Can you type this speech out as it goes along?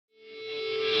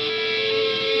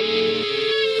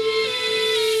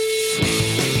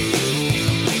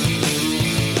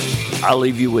I'll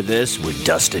leave you with this with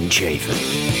Dustin Chafin.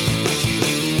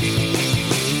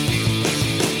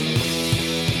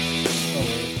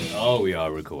 Oh, we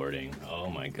are recording. Oh,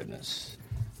 my goodness.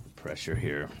 Pressure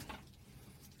here.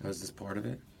 Oh, is this part of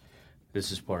it?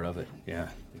 This is part of it, yeah.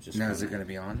 Now, is it going to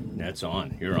be on? That's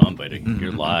on. You're on, buddy.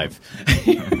 You're live.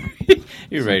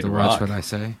 You're ready to rock. Watch what I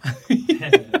say.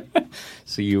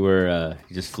 So you were,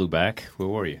 you just flew back? Where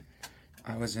were you?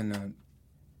 I was in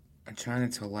China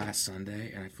until last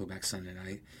Sunday, and I flew back Sunday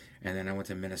night. And then I went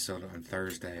to Minnesota on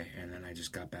Thursday, and then I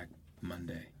just got back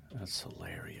Monday. That's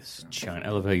hilarious. China. I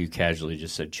love how you casually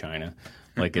just said China.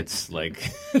 Like it's like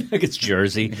it's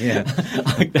Jersey. Yeah.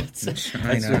 Like that's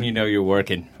when you know you're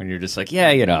working. When you're just like, yeah,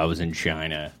 I was in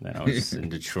China. Then I was in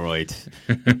Detroit.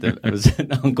 I was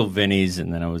at Uncle Vinny's,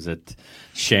 and then I was at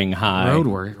Shanghai. Road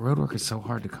work is so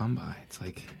hard to come by. It's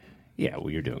like, yeah, well,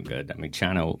 you're doing good. I mean,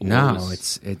 China.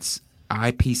 It's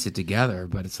I piece it together,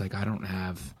 but it's like I don't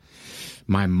have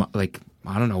I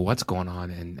don't know what's going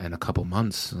on in a couple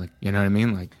months. Like, you know what I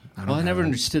mean? Like, I never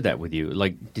understood that with you.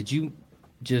 Like, do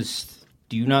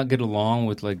you not get along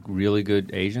with like really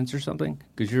good agents or something?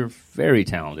 Because you're very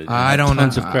talented. I don't know.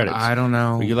 Tons of credits. I don't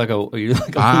know. Are you like a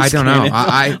I don't know.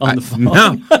 on the phone?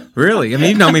 No, really. I mean,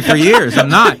 you've known me for years. I'm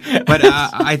not, but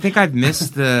I think I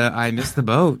missed the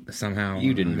boat somehow.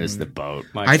 You didn't miss the boat.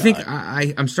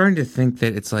 I'm starting to think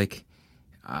that it's like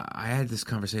I had this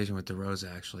conversation with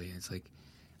DeRosa actually. And it's like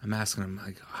I'm asking him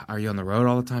like, "Are you on the road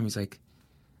all the time?" He's like,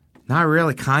 "Not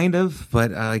really, kind of,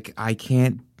 but like I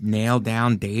can't nail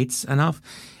down dates enough."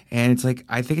 And it's like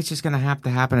I think it's just gonna have to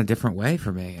happen a different way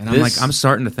for me. And I'm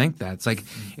starting to think that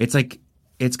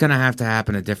it's gonna have to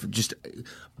happen a different. Just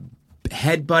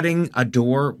headbutting a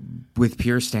door with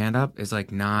pure stand up is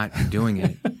like not doing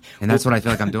it, and that's what I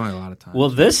feel like I'm doing a lot of times. Well,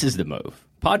 this is the move.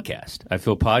 Podcast. I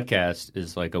feel podcast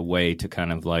is like a way to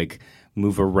kind of like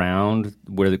move around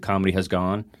where the comedy has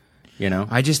gone. You know,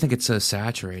 I just think it's so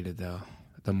saturated though.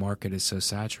 The market is so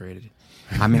saturated.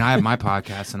 I mean, I have my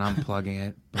podcast and I'm plugging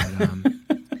it, but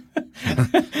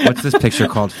what's this picture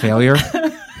called? Failure?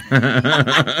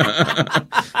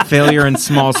 Failure in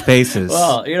small spaces.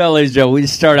 Well, ladies and gentlemen, we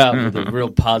start out with a real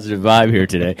positive vibe here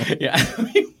today. Yeah.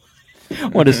 I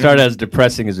want to start as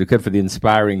depressing as we could for the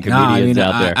inspiring comedians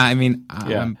out there.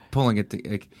 I'm pulling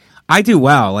it. I do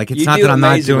well. Like, it's not that I'm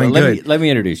not doing good. Let me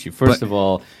introduce you. First of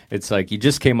all, it's like you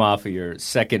just came off of your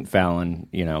second Fallon,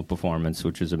 performance,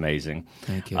 which was amazing.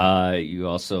 Thank you. You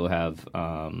also have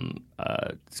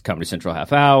Comedy Central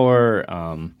Half Hour.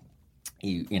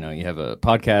 You have a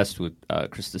podcast with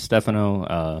Chris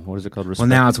DiStefano. What is it called? Respect?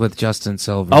 Well, now it's with Justin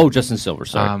Silver. Oh, Justin Silver.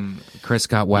 Sorry. Chris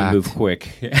got whacked. You moved quick.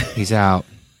 He's out.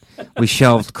 We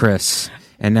shelved Chris.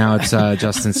 And now it's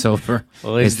Justin Silver.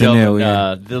 Well, ladies and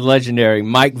gentlemen, the legendary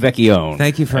Mike Vecchione.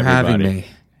 Thank you for having me.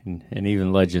 And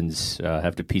even legends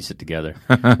have to piece it together.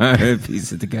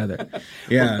 Piece it together.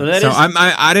 Yeah. So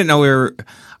I didn't know we were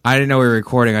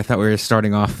recording. I thought we were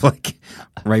starting off like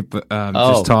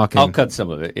just talking. I'll cut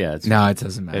some of it. Yeah. It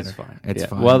doesn't matter. It's fine. It's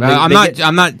fine. Well,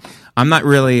 I'm not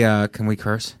really. Can we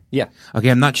curse? Yeah. Okay.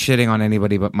 I'm not shitting on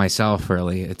anybody but myself.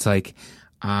 Really, it's like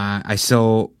I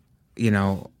still,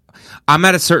 I'm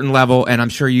at a certain level, and I'm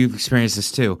sure you've experienced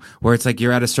this too, where it's like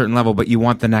you're at a certain level, but you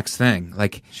want the next thing.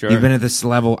 Like, sure. You've been at this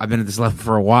level. I've been at this level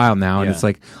for a while now, and it's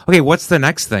like, okay, what's the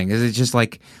next thing? Is it just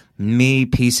like me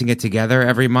piecing it together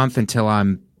every month until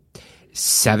I'm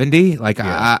 70? Like,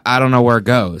 I don't know where it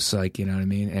goes. Like, you know what I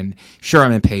mean? And sure,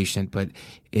 I'm impatient, but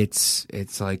it's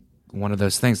like one of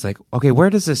those things. Like, okay, where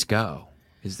does this go?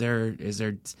 Is there,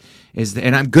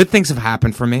 and good things have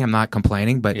happened for me. I'm not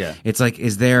complaining, but it's like,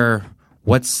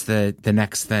 what's the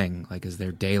next thing? Like, is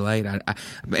there daylight?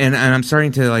 And I'm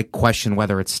starting to like question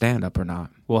whether it's stand up or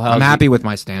not. Well, I'm happy with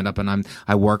my stand up, and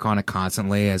I work on it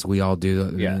constantly, as we all do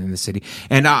in the city.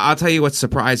 And I'll tell you what's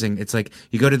surprising. It's like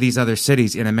you go to these other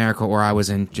cities in America, or I was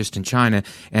in China,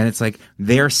 and it's like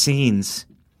their scenes.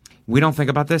 We don't think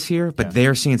about this here, but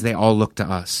their scenes, they all look to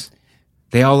us.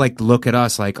 They all like look at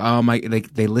us like, oh my,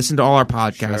 they listen to all our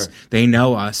podcasts. Sure. They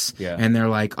know us, and they're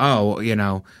like, oh,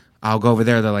 I'll go over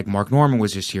there. They're like, Mark Norman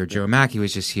was just here. Joe Mackey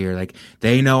was just here. Like,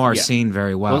 they know our scene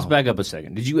very well. Let's back up a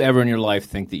second. Did you ever in your life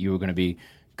think that you were going to be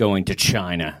going to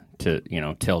China to,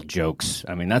 tell jokes?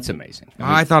 I mean, that's amazing.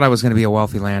 I thought I was going to be a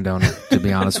wealthy landowner, to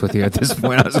be honest with you. At this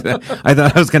point, I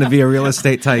thought I was going to be a real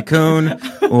estate tycoon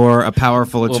or a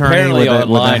powerful attorney with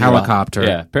a helicopter.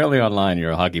 Apparently online you're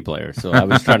a hockey player. So I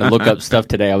was trying to look up stuff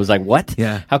today. I was like, what?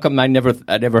 Yeah. How come I never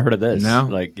heard of this? No.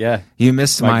 Like, yeah. You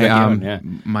missed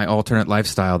my alternate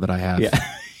lifestyle that I have.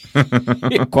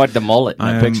 Yeah. Quite the mullet in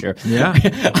that picture. Yeah.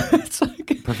 It's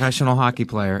like, professional hockey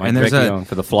player. Mike And there's Vecchione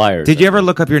for the Flyers. Did you ever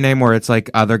look up your name where it's like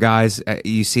other guys?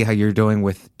 You see how you're doing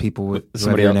with people with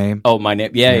somebody your else? name? Oh, my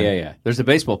name. Yeah. There's a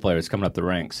baseball player that's coming up the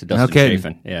ranks. Dustin Okay.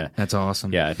 Chafin. Yeah. That's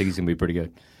awesome. Yeah, I think he's gonna be pretty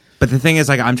good. But the thing is,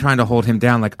 like, I'm trying to hold him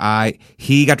down. Like,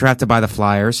 he got drafted by the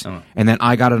Flyers, and then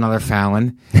I got another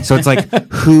Fallon. So it's like,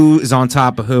 who is on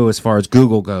top of who as far as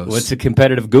Google goes? Well, it's a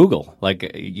competitive Google.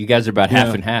 Like, you guys are about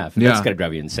half and half. Yeah. That's got to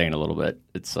drive you insane a little bit.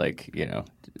 It's like,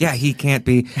 Yeah, he can't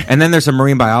be. And then there's a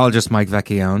marine biologist, Mike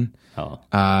Vecchione.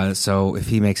 Oh. So if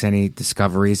he makes any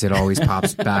discoveries, it always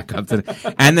pops back up.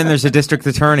 And then there's a district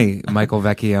attorney, Michael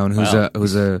Vecchione,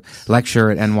 who's a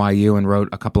lecturer at NYU and wrote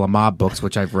a couple of mob books,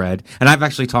 which I've read. And I've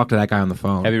actually talked to that guy on the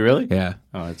phone. Have you really? Yeah.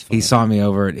 Oh, that's funny. He saw me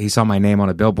he saw my name on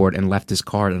a billboard and left his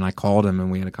card, and I called him and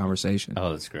we had a conversation.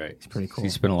 Oh, that's great. It's pretty cool. So you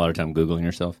spend a lot of time Googling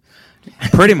yourself?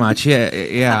 Pretty much,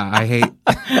 yeah. I hate.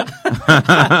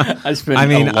 I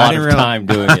spend a lot of time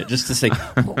doing it just to say,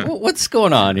 what's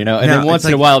going on, And then once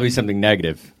in a while it'll be something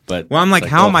negative. But well, I'm like,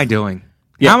 how am I doing?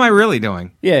 Yeah. How am I really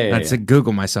doing? Yeah. That's like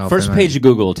Google myself. First page of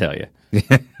Google will tell you.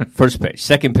 First page.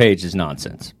 Second page is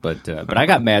nonsense. But I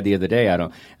got mad the other day.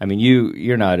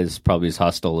 You're not probably as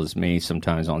hostile as me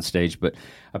sometimes on stage, but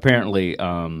apparently,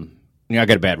 I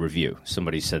got a bad review.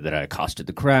 Somebody said that I accosted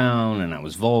the Crown and I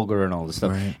was vulgar and all this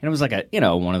stuff. Right. And it was like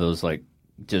one of those like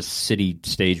just city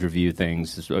stage review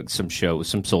things, like some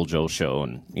Soul Joe show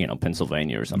in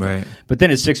Pennsylvania or something. Right. But then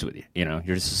it sticks with you.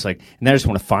 You're just like, and I just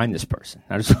want to find this person.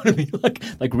 I just want to be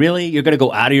like really, you're going to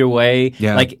go out of your way.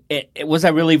 Yeah. Like, was I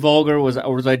really vulgar? Or was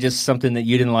I just something that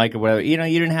you didn't like or whatever? You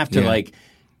didn't have to like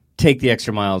take the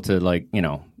extra mile to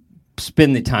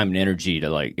spend the time and energy to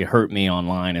like it hurt me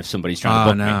online if somebody's trying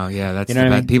to book me. Oh no, yeah, that's what I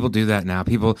mean? People do that now.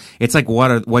 It's like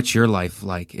what's your life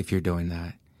like if you're doing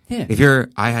that? Yeah.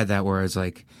 I had that where it's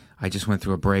like I just went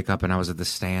through a breakup and I was at the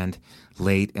stand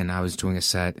late and I was doing a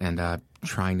set and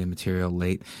trying new material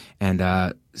late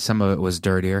and some of it was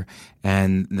dirtier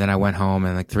and then I went home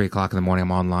and like 3:00 in the morning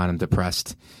I'm online, I'm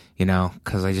depressed.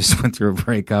 Because I just went through a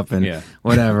breakup and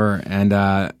whatever. And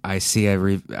I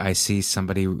see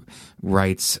somebody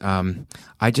writes,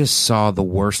 I just saw the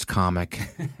worst comic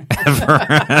ever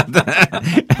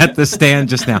at the stand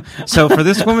just now. So for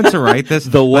this woman to write this,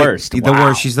 the worst, the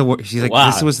worst. She's the worst. She's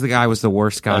like, this was the guy was the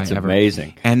worst guy That's ever.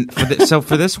 Amazing. And for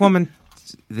this woman,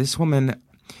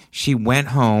 she went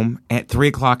home at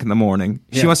 3:00 in the morning.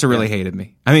 She must have really hated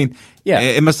me. I mean,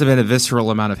 it must have been a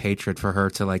visceral amount of hatred for her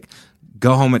to like.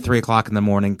 Go home at 3:00 in the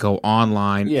morning, go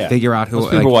online, figure out who.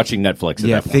 Most people were watching Netflix. At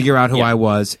that point. Figure out who I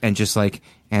was, and just like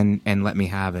and let me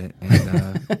have it.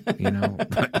 And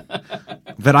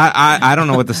but I don't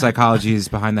know what the psychology is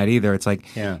behind that either. It's like,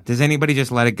 does anybody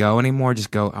just let it go anymore?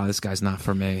 Just go, oh, this guy's not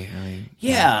for me.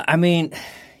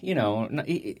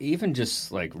 Even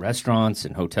just like restaurants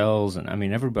and hotels, and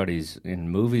everybody's in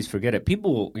movies. Forget it.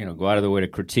 People, go out of their way to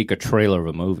critique a trailer of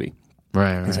a movie.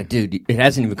 Right. It's like, dude, it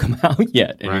hasn't even come out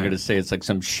yet, and you're going to say it's like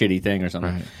some shitty thing or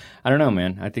something. Right. I don't know,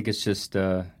 man. I think it's just,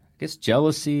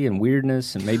 jealousy and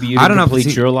weirdness, and maybe you didn't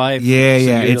complete your life.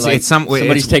 Yeah. It's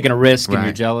somebody's taking a risk, and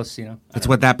you're jealous. It's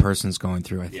what that person's going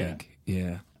through. I think.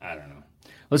 Yeah. I don't know.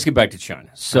 Let's get back to China.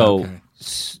 So,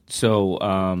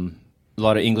 a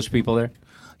lot of English people there.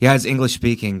 Yeah, it's English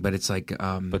speaking, but it's like,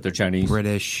 but they're Chinese,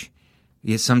 British.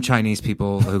 Yeah, some Chinese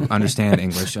people who understand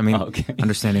English. I mean,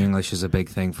 understanding English is a big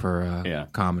thing for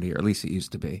comedy, or at least it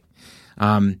used to be.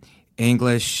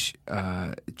 English,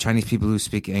 Chinese people who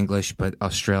speak English, but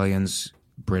Australians,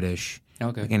 British,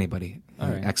 like anybody,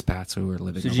 expats who are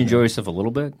living. Did you enjoy yourself a little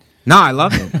bit? No, I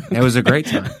loved it. It was a great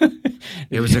time.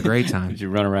 It was a great time. Did you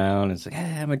run around and say,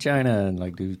 "Hey, I'm in China," and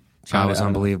like do? China, was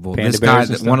unbelievable. This guy,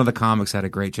 one of the comics, had a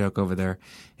great joke over there,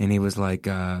 and he was like.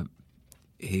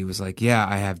 Yeah,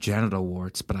 I have genital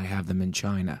warts, but I have them in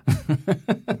China.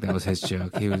 That was his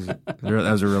joke. That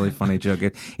was a really funny joke.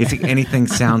 It's like anything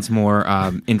sounds more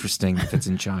interesting if it's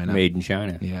in China. Made in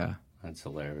China. Yeah. That's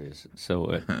hilarious.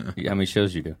 So how many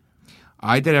shows you do?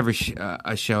 I did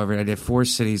a show every. I did 4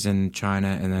 cities in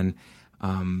China, and then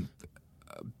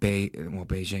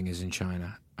Beijing is in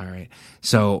China. All right.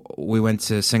 So we went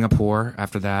to Singapore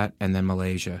after that, and then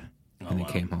Malaysia, and then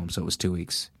came home. So it was 2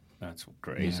 weeks. That's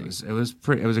crazy. Yeah, it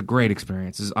was a great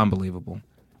experience. It was unbelievable.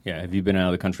 Yeah, have you been out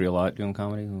of the country a lot doing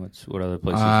comedy? What other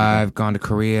places? I've gone to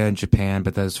Korea and Japan,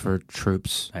 but that's for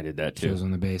troops. I did that too. Shows on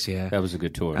the base, yeah. That was a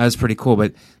good tour. That was pretty cool.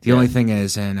 But the only thing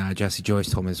is, and Jesse Joyce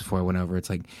told me this before I went over,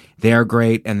 it's like they are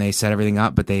great and they set everything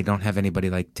up, but they don't have anybody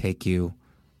like take you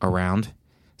around.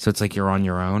 So it's like you're on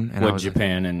your own. And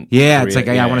Japan and Korea? It's like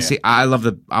I want to see. I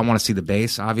want to see the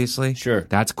base, obviously. Sure,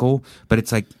 that's cool. But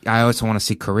it's like I also want to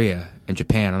see Korea. in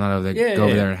Japan. I'm not over there, go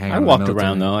over there and hang out. I walked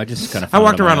around though. I just kind of. I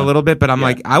walked around a little bit, but I'm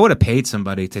like, I would have paid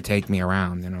somebody to take me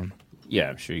around, you know. Yeah,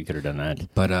 I'm sure you could have done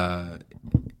that. But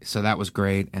so that was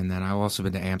great, and then I've also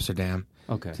been to Amsterdam.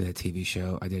 Okay. To the TV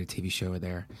show. I did a TV show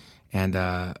there, and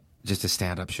just a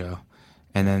stand-up show,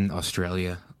 and then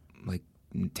Australia, like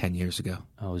 10 years ago.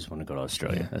 I always want to go to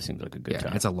Australia. That seems like a good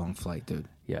time. It's a long flight, dude.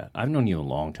 Yeah, I've known you a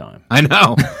long time. I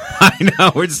know. I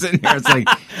know. We're just sitting here. It's like,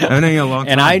 I've known you a long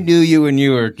time. And I knew you when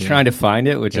you were trying to find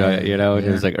it, which it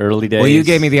was like early days. Well, you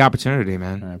gave me the opportunity,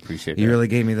 man. I appreciate that. You really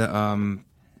gave me the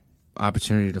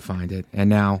opportunity to find it. And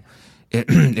now,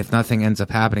 if nothing ends up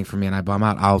happening for me and I bum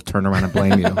out, I'll turn around and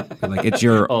blame you. Like, it's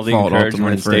your all the fault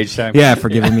encouragement ultimately and stage time. Yeah, for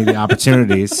giving me the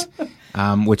opportunities,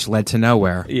 which led to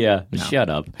nowhere. Yeah, shut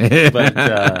up.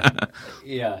 But,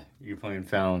 you're playing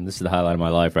Fallon. This is the highlight of my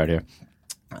life right here.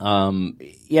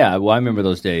 Well, I remember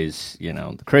those days,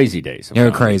 the crazy days. They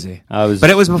were crazy. But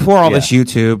it was before all this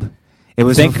YouTube. It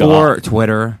was before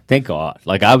Twitter. Thank God.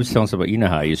 Like, I was telling somebody, you know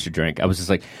how I used to drink. I was just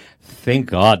like, thank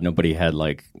God nobody had,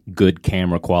 like, good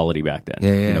camera quality back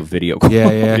then. Video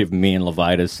quality of me and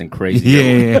Levitas and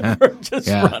crazy. Just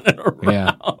running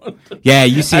around. Yeah,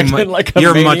 you seem like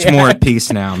you're much more at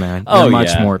peace now, man. You're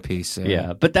much more at peace.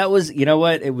 Yeah, but that was, you know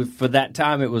what? It was, for that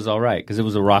time, it was all right because it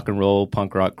was a rock and roll,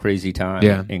 punk rock, crazy time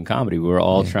in comedy. We were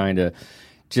all trying to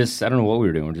I don't know what we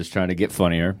were doing. We were just trying to get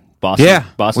funnier.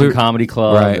 Boston Comedy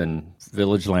Club and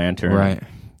Village Lantern. Right.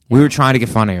 We were trying to get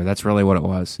funnier. That's really what it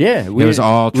was. Yeah. It was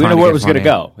all trying we to know where get it was going to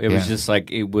funnier. go. It was just like,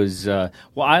 it was, I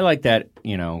like that,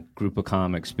 group of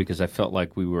comics because I felt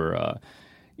like we were,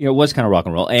 it was kind of rock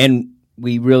and roll. And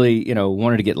we really,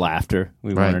 wanted to get laughter.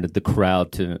 We wanted the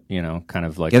crowd to, kind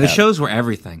of like. Yeah, the shows were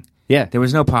everything. Yeah. There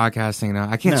was no podcasting. No.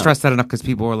 I can't stress that enough because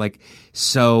people were like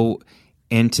so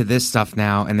into this stuff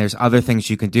now, and there's other things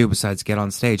you can do besides get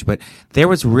on stage. But there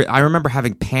was, I remember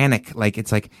having panic. Like,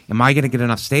 it's like, am I going to get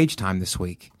enough stage time this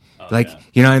week?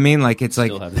 You know what I mean? Like, it's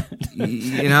like,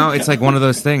 it's like one of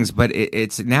those things. But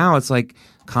it's now it's like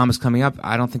comics coming up.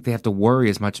 I don't think they have to worry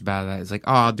as much about that. It's like,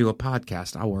 oh, I'll do a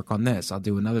podcast. I'll work on this. I'll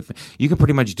do another thing. You can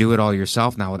pretty much do it all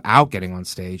yourself now without getting on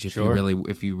stage. If you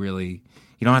really,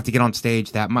 you don't have to get on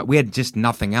stage that much. We had just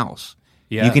nothing else.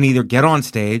 Yeah. You can either get on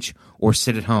stage or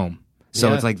sit at home.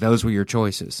 So it's like those were your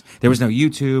choices. There was no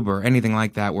YouTube or anything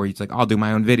like that where it's like, I'll do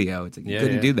my own video. It's like you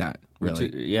couldn't do that.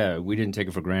 Really. We didn't take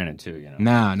it for granted too.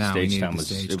 No, stage time was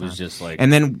just like.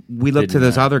 And then we looked to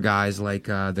those other guys, like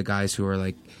the guys who are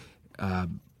like.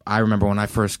 I remember when I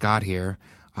first got here,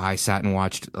 I sat and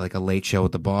watched like a Late Show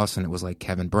with the Boss, and it was like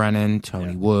Kevin Brennan,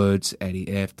 Tony Woods, Eddie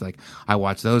Ifft. Like I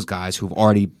watched those guys who've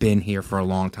already been here for a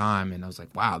long time, and I was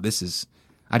like, wow, this is.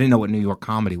 I didn't know what New York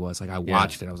comedy was. Like I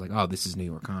watched it, I was like, oh, this is New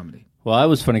York comedy. Well, that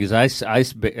was funny because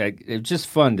it was just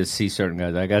fun to see certain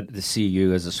guys. I got to see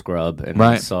you as a scrub, and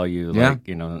I saw you, like,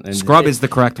 And scrub is the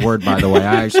correct word, by the way.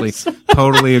 I actually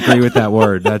totally agree with that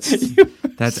word.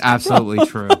 That's absolutely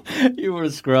true. You were a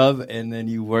scrub, and then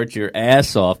you worked your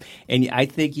ass off. And I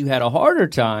think you had a harder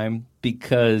time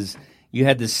because you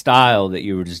had this style that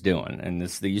you were just doing. And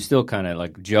you still kind of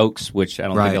like jokes, which I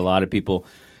don't think a lot of people,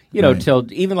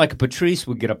 tell. Even like a Patrice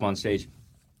would get up on stage.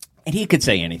 And he could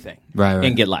say anything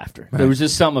and get laughter. There was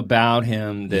just something about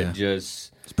him that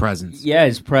just... His presence. Yeah,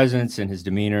 his presence and his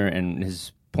demeanor and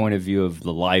his point of view of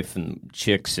the life and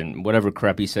chicks and whatever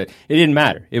crap he said. It didn't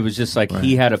matter. It was just like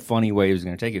he had a funny way he was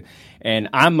going to take you. And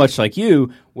I'm much like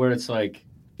you, where it's like,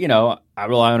 I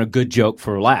rely on a good joke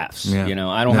for laughs. Yeah.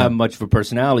 I don't have much of a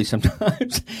personality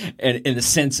sometimes, and in the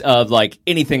sense of like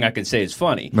anything I can say is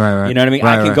funny. Right. You know what I mean?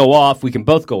 I can go off. We can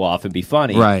both go off and be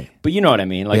funny. Right. But you know what I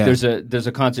mean? Like there's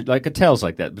a concert like Attell's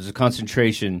like that. There's a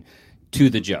concentration to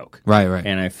the joke. Right.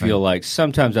 And I feel like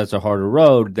sometimes that's a harder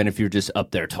road than if you're just up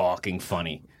there talking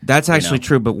funny. That's actually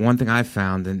true. But one thing I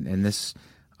found, and this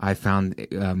I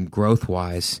found growth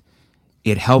wise,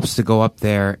 it helps to go up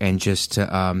there and just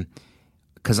to.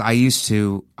 Because I used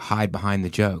to hide behind the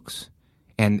jokes,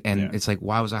 and it's like,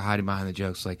 why was I hiding behind the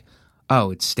jokes? Like,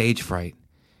 oh, it's stage fright.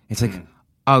 It's like,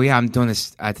 oh yeah, I'm doing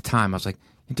this at the time. I was like,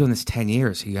 you're doing this 10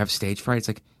 years. You have stage fright. It's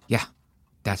like, yeah,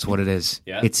 that's what it is.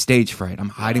 Yeah. It's stage fright. I'm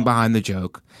hiding behind the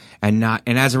joke, and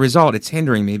as a result, it's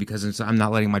hindering me because I'm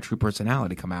not letting my true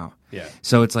personality come out. Yeah.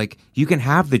 So it's like you can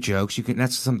have the jokes.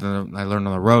 That's something that I learned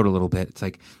on the road a little bit. It's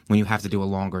like when you have to do a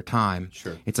longer time.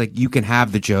 Sure. It's like you can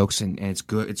have the jokes, and it's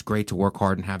good. It's great to work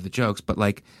hard and have the jokes, but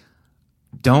like,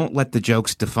 don't let the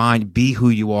jokes be who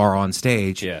you are on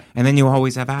stage. Yeah. And then you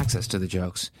always have access to the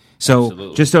jokes.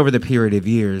 So just over the period of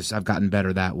years, I've gotten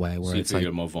better that way. Where it's like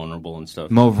you're more vulnerable and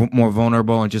stuff. More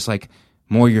vulnerable and just like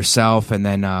more yourself, and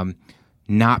then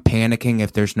not panicking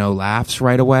if there's no laughs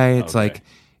right away.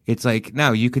 It's like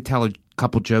no, you could tell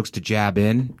couple jokes to jab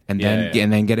in and Yeah, yeah.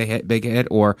 and then get a big hit,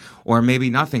 or maybe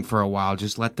nothing for a while.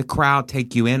 Just let the crowd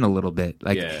take you in a little bit.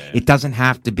 Like it doesn't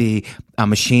have to be a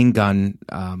machine gun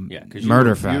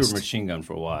murder fest. You were Machine Gun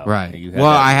for a while, right? You had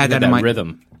I had that in my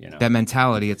rhythm, you know, that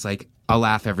mentality. It's like I'll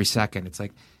laugh every second. It's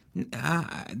like,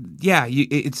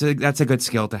 that's a good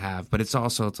skill to have, but it's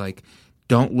like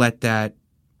don't let that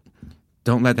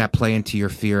play into your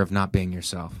fear of not being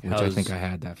yourself, which I think I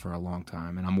had that for a long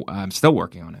time, and I'm still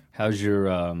working on it. How's your?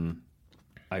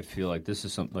 I feel like this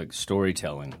is something like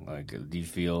storytelling. Like, do you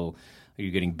feel? Are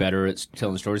you getting better at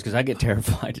telling stories? Because I get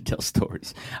terrified to tell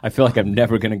stories. I feel like I'm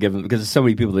never going to give them because there's so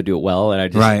many people that do it well, and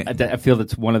I feel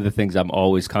that's one of the things I'm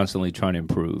always constantly trying to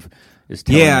improve. Is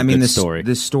telling a good story.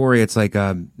 This story, it's like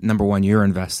number one, you're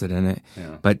invested in it,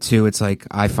 but two, it's like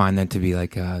I find that to be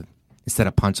like instead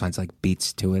of punchlines, like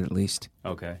beats to it at least.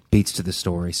 Okay. Beats to the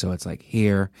story, so it's like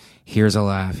here's a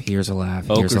laugh, here's a laugh,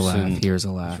 here's a laugh, here's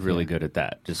a laugh. He's really good at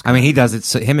that. He does it.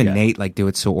 So him and Nate like do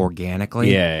it so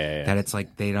organically. Yeah. That it's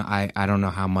like they don't. I don't know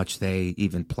how much they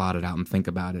even plot it out and think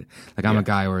about it. Like I'm a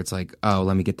guy where it's like, oh,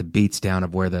 let me get the beats down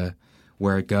of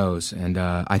where it goes, and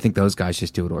I think those guys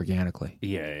just do it organically.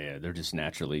 Yeah. They're just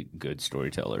naturally good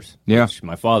storytellers. Yeah.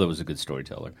 My father was a good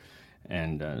storyteller.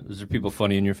 And was there people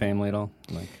funny in your family at all?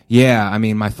 Like, yeah, I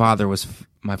mean, my father was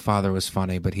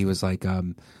funny, but he was like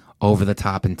over the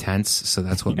top intense, so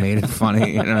that's what made it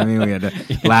funny. You know what I mean? We had to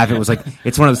laugh. It was like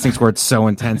it's one of those things where it's so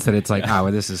intense that it's like,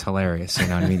 oh, this is hilarious. You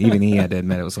know what I mean? Even he had to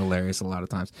admit it was hilarious a lot of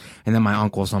times. And then my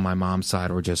uncles on my mom's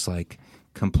side were just like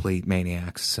complete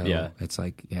maniacs. So it's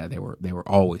like, they were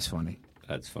always funny.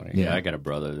 That's funny. Yeah, I got a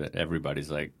brother that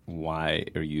everybody's like, why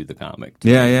are you the comic?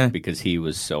 Yeah. Because he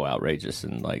was so outrageous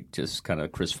and like just kind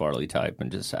of Chris Farley type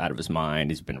and just out of his mind.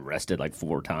 He's been arrested like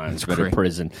 4 times, been in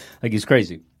prison. Like he's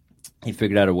crazy. He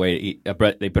figured out a way. They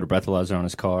put a breathalyzer on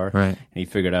his car, right? And he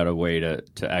figured out a way to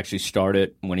actually start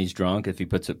it when he's drunk. If he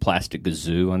puts a plastic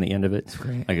kazoo on the end of it, that's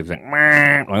great. Like it was like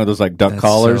one of those like duck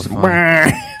collars. So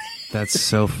that's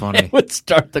so funny. It would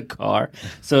start the car.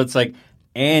 So it's like,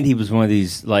 and he was one of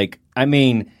these like. I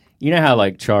mean, you know how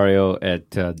like Chario at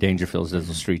Dangerfields does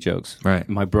the street jokes, right?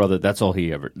 My brother, that's all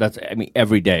he ever.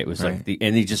 Every day it was like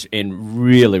and he just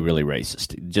really, really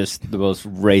racist, just the most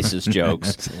racist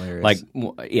jokes. That's hilarious.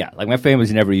 Like my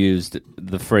family's never used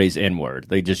the phrase N-word;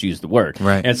 they just used the word,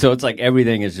 right? And so it's like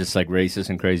everything is just like racist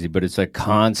and crazy, but it's like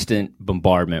constant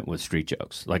bombardment with street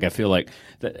jokes. Like I feel like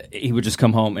he would just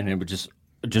come home and it would just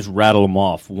rattle them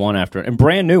off one after, and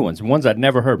brand new ones I'd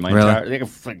never heard. Like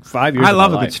 5 years. I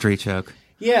love a good street joke.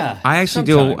 Yeah, I actually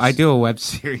do. I do a web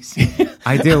series.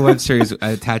 I do a web series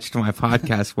attached to my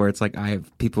podcast where it's like I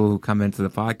have people who come into the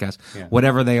podcast,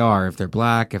 whatever they are, if they're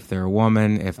black, if they're a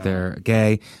woman, if they're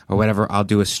gay or whatever. I'll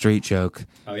do a street joke,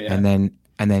 and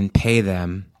then pay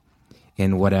them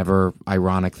in whatever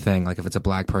ironic thing. Like if it's a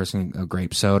black person, a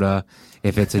grape soda.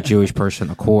 If it's a Jewish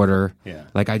person, a quarter. Yeah.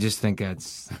 Like I just think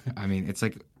it's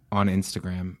like on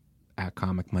Instagram at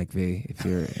Comic Mike V if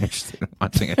you're interested in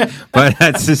watching it. But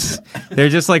they're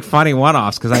just like funny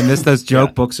one-offs because I miss those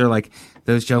joke books.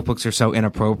 Those joke books are so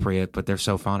inappropriate, but they're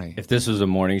so funny. If this was a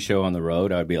morning show on the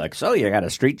road, I would be like, so you got a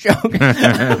street joke?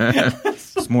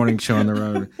 This morning show on the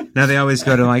road. Now they always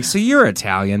go to like, so you're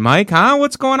Italian, Mike, huh?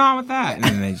 What's going on with that? And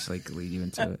then they just like lead you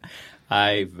into it.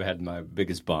 I've had my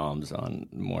biggest bombs on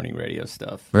morning radio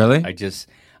stuff. Really?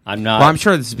 I'm not. Well, I'm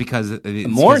sure this is because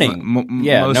morning.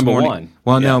 Number one.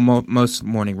 Well, no, most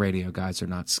morning radio guys are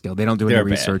not skilled. They don't do any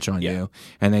research on you,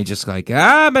 and they just like,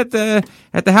 I'm at the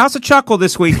House of Chuckle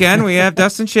this weekend. We have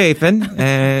Dustin Chafin,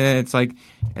 and it's like,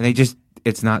 and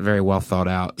it's not very well thought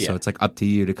out. So it's like up to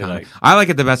you to kind of. I like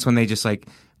it the best when they just like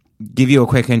give you a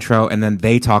quick intro, and then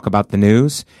they talk about the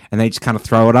news, and they just kind of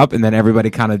throw it up, and then everybody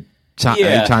kind of.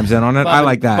 Chimes in on it. I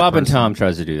like that. Bob and Tom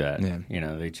tries to do that.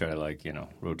 Yeah. They try to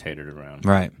rotate it around.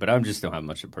 Right. But I just don't have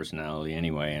much of personality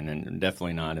anyway, and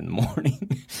definitely not in the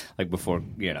morning. Like before,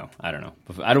 I don't know.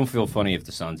 I don't feel funny if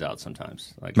the sun's out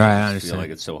sometimes. Like I feel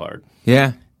like it's so hard.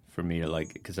 Yeah. For me to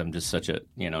because I'm just such a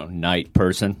night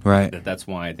person. Right. That's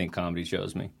why I think comedy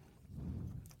shows me.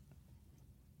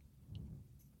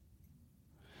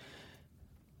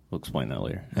 We'll explain that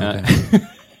later. Okay.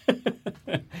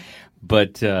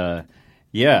 But well,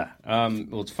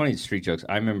 it's funny street jokes.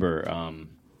 I remember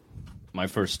my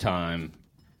first time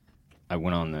I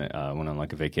went on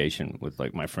like a vacation with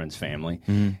like my friend's family,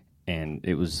 and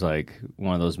it was like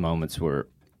one of those moments where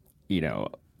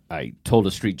I told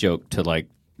a street joke to like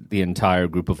the entire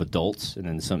group of adults, and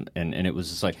then and it was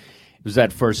just like. It was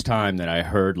that first time that I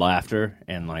heard laughter,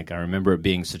 and like I remember it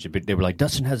being such a big. They were like,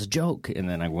 "Dustin has a joke," and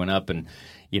then I went up and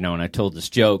and I told this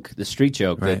joke, the street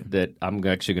joke that I'm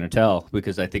actually going to tell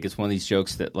because I think it's one of these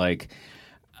jokes that like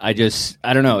I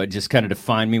don't know. It just kind of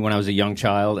defined me when I was a young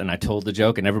child, and I told the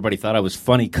joke, and everybody thought I was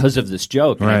funny because of this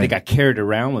joke. And I think I carried it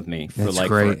around with me for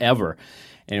forever.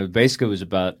 And it was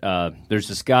about there's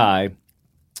this guy,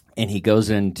 and he goes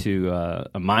into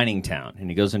a mining town, and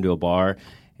he goes into a bar.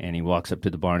 And he walks up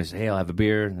to the bar and he says, "Hey, I'll have a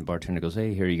beer." And the bartender goes,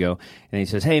 "Hey, here you go." And he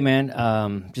says, "Hey, man,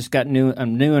 I'm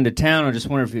new into town. I just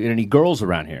wonder if you got any girls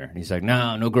around here." And he's like,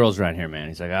 "No girls around here, man."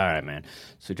 He's like, "All right, man."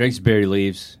 So he drinks a beer, he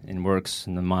leaves and works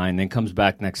in the mine. Then comes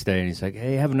back next day and he's like,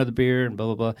 "Hey, have another beer," and blah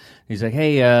blah blah. And he's like,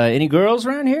 "Hey, any girls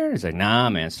around here?" And he's like,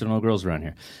 "Nah, man, still no girls around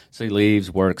here." So he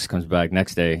leaves, works, comes back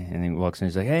next day, and he walks in.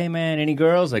 He's like, "Hey, man, any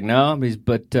girls?" Like, "No,"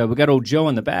 but we got old Joe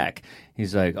in the back.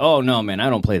 He's like, "Oh no, man, I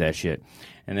don't play that shit."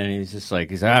 And then he's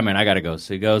like, "Ah, man, I got to go."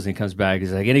 So he goes and he comes back.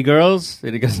 He's like, "Any girls?"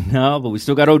 And he goes, "No, but we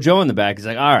still got old Joe in the back." He's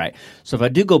like, "All right. So if I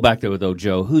do go back there with old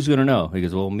Joe, who's going to know?" He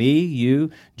goes, "Well, me,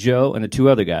 you, Joe, and the two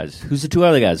other guys." "Who's the two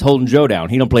other guys?" "Holding Joe down.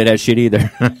 He don't play that shit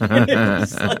either." It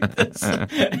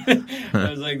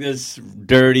was like this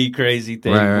dirty, crazy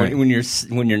thing. Right. When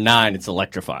you're 9, it's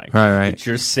electrifying. Right. But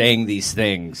you're saying these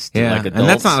things to like adults. And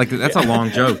that's not that's a long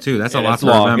joke too. That's a lot to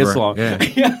long. remember. It's long.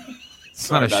 Yeah. It's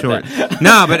not a short.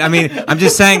 No, but I mean, I'm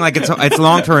just saying, like it's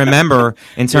long to remember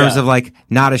in terms of like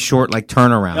not a short like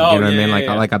turnaround. Oh, you know what I mean? Like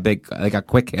yeah. like a big like a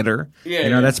quick hitter. Yeah, you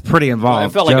know, that's pretty involved.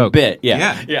 It felt like a bit.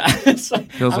 Yeah. It's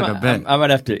like, Feels like a bit. I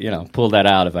might have to pull that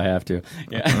out if I have to.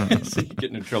 Yeah, so you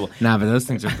get in trouble. Nah, but those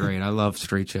things are great. I love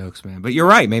street jokes, man. But you're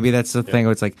right. Maybe that's the thing.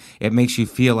 Where it's like it makes you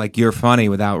feel like you're funny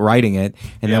without writing it,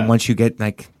 and then once you get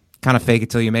like. Kind of fake it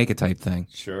till you make it type thing.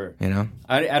 Sure. You know?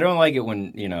 I don't like it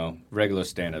when, regular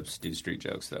stand-ups do street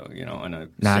jokes, though, in a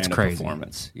stand-up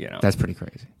performance. That's pretty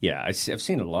crazy. Yeah, I've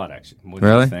seen it a lot, actually. What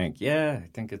really? Do you think? Yeah, I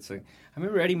think it's I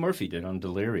remember Eddie Murphy did on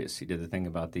Delirious. He did the thing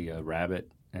about the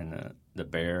rabbit and the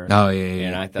bear. Oh, yeah.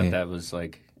 And I thought that was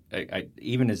like... I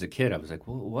even as a kid, I was like,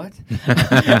 well, "What?"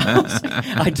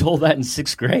 I told that in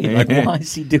 6th grade. Like, why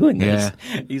is he doing this?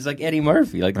 Yeah. He's like Eddie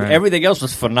Murphy. Like everything else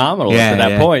was phenomenal up to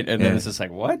that point, and then it's just like,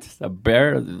 "What? A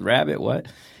bear, a rabbit? What?"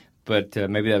 But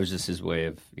maybe that was just his way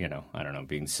of, I don't know,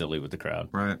 being silly with the crowd.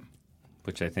 Right.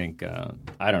 Which I think,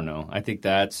 I don't know. I think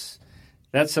that's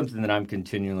something that I'm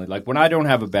continually like. When I don't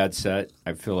have a bad set,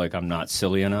 I feel like I'm not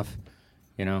silly enough.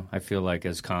 I feel like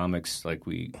as comics, like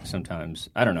we sometimes,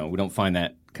 I don't know, we don't find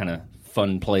that kind of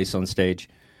fun place on stage.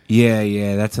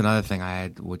 Yeah, that's another thing I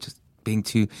had, which is being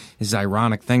too, this is an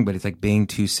ironic thing, but it's like being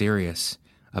too serious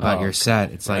about your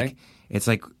set. It's like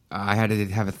I had to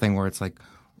have a thing where it's like,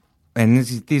 and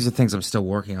these are things I'm still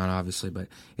working on, obviously, but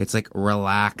it's like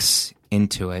relax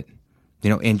into it,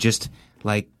 and just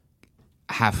like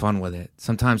have fun with it.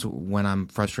 Sometimes when I'm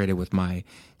frustrated with my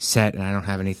set and I don't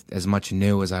have as much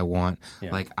new as I want,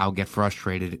 like I'll get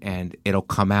frustrated and it'll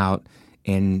come out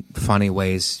in funny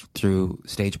ways through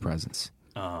stage presence.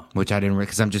 Which I didn't,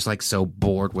 because I'm just like so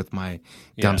bored with my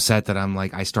dumb set that I'm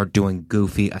like, I start doing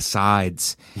goofy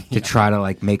asides to try to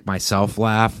like make myself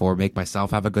laugh or make myself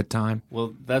have a good time.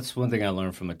 Well, that's one thing I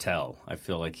learned from Attell. I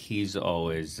feel like he's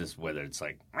always just, whether it's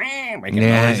like making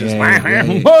noises,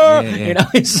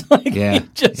 it's like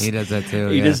he does that too.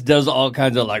 He just does all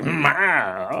kinds of like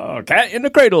cat in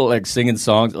the cradle, like singing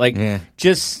songs, like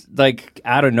just like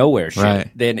out of nowhere shit.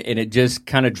 Right. And it just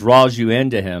kind of draws you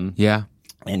into him. Yeah.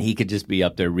 And he could just be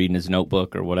up there reading his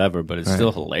notebook or whatever, but it's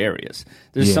still hilarious.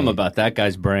 There's something about that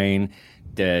guy's brain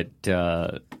that,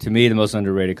 to me, the most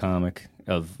underrated comic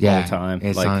of all time.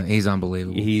 He's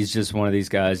unbelievable. He's just one of these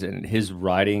guys, and his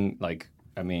writing,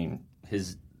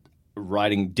 his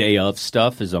writing day of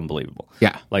stuff is unbelievable.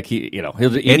 Yeah. Like, he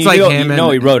wrote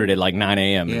it at like 9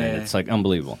 a.m., and it's like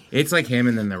unbelievable. It's like him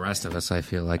and then the rest of us, I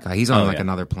feel like. He's on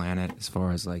another planet as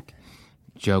far as like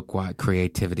joke-wise,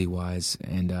 creativity-wise,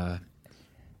 and...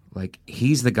 like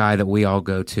he's the guy that we all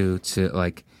go to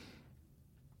like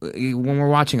when we're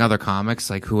watching other comics,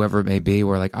 like whoever it may be,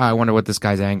 we're like, I wonder what this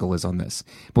guy's angle is on this.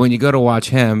 But when you go to watch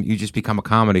him, you just become a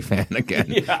comedy fan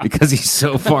again because he's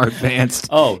so far advanced.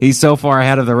 He's so far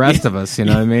ahead of the rest of us. You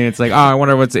know what I mean? It's like, I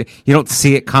wonder you don't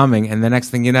see it coming, and the next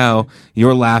thing you know,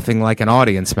 you're laughing like an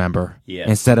audience member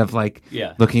instead of like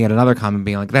looking at another comic and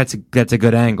being like, that's a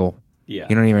good angle. Yeah.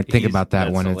 You don't even think about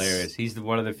that when hilarious. It's... He's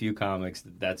one of the few comics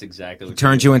that's exactly what he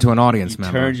turns you into an audience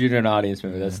member. Turns you into an audience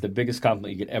member. That's the biggest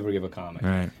compliment you could ever give a comic.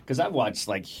 Right. Because I've watched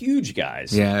like huge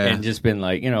guys and just been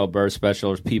like, Burr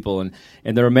specials, people, and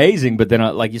they're amazing, but then,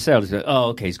 like you said, I was like,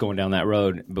 okay, he's going down that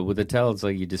road. But with Attell, it's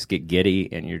like you just get giddy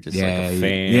and you're just like a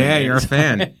fan. Yeah, you're a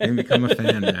fan. You become a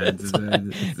fan, man.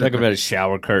 Talking about a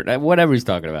shower curtain, whatever he's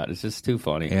talking about. It's just too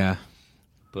funny. Yeah.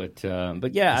 But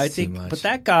I think, but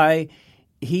that guy...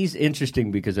 He's interesting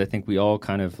because I think we all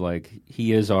kind of like,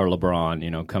 he is our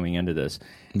LeBron, coming into this,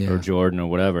 or Jordan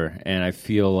or whatever. And I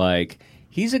feel like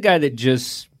he's a guy that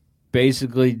just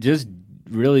basically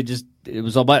it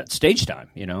was all about stage time.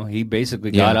 He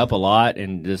basically got up a lot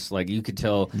and just like you could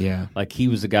tell, like he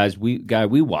was the guy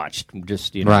we watched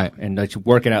just right, and like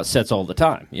working out sets all the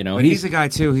time. But he's a guy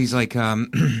too. He's like, and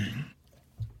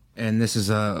this is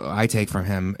I take from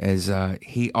him is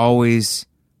he's always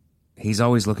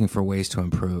looking for ways to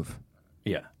improve.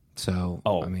 Yeah. So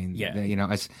I mean,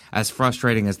 as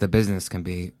frustrating as the business can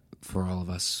be for all of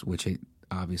us, which it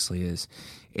obviously is,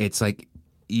 it's like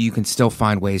you can still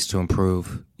find ways to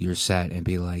improve your set and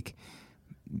be like,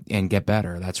 and get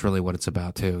better. That's really what it's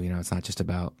about too. It's not just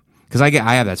about, because I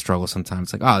have that struggle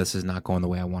sometimes. Like, oh, this is not going the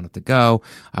way I want it to go.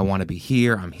 I want to be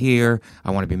here. I'm here.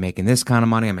 I want to be making this kind of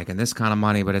money. I'm making this kind of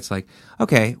money. But it's like,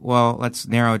 okay, well, let's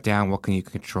narrow it down. What can you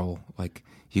control? Like,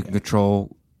 you can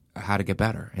control how to get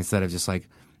better instead of just like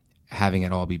having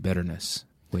it all be bitterness.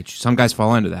 Which some guys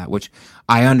fall into that, which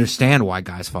I understand why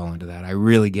guys fall into that. I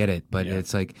really get it. But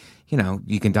it's like,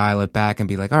 you can dial it back and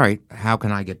be like, all right, how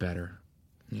can I get better?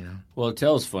 Well,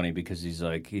 Tell's funny because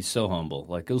he's so humble.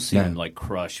 Like, you'll see him like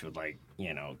crush with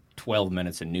 12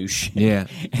 minutes of new shit. Yeah.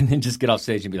 And then just get off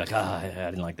stage and be like, I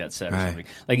didn't like that set or something.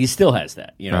 Like, he still has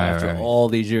that. After all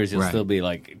these years, he'll still be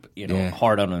like,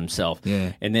 hard on himself.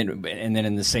 Yeah. And then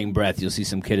in the same breath, you'll see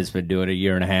some kid that's been doing it a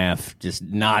year and a half just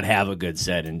not have a good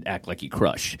set and act like he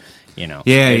crush. Yeah.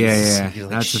 You're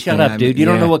like, shut up, dude. You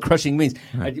don't know what crushing means.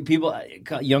 Right.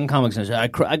 Young comics, I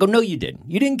go, no, you didn't.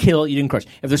 You didn't kill. You didn't crush.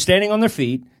 If they're standing on their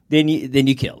feet, then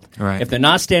you killed. Right. If they're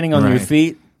not standing on your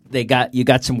feet, you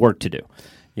got some work to do.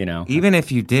 Even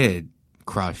if you did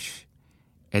crush,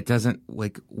 it doesn't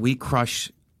like we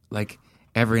crush like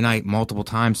every night, multiple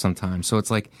times sometimes. So it's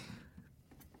like,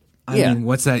 I mean,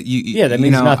 what's that? That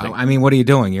means nothing. I mean, what are you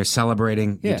doing? You're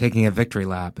celebrating. You're taking a victory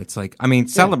lap. It's like, I mean,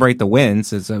 celebrate the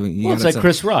wins. It's like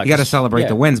Chris Rock. You got to celebrate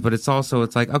the wins, but it's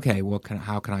like, okay, well,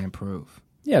 how can I improve?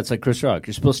 Yeah, it's like Chris Rock.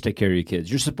 You're supposed to take care of your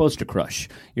kids. You're supposed to crush.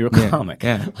 You're a comic.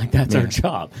 Yeah. Like, that's our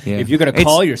job. Yeah. If you're going to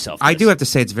call yourself this. I do have to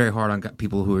say it's very hard on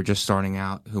people who are just starting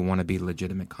out who want to be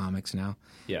legitimate comics now.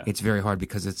 Yeah. It's very hard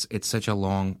because it's such a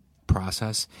long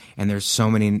process, and there's so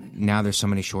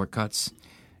many shortcuts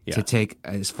to take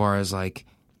as far as like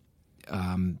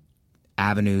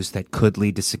avenues that could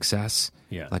lead to success,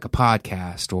 like a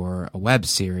podcast or a web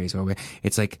series, or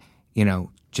it's like,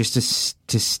 just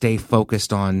to stay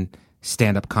focused on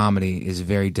stand-up comedy is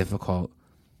very difficult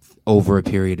over a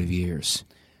period of years.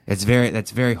 That's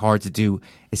very hard to do,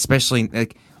 especially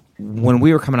like when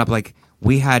we were coming up. Like,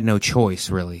 we had no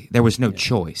choice, really. There was no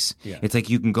choice. Yeah. It's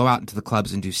like you can go out into the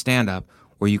clubs and do stand-up,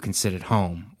 or you can sit at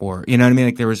home, or you know what I mean.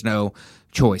 Like, there was no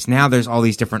choice. Now there's all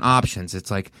these different options. It's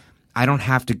like I don't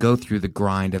have to go through the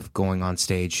grind of going on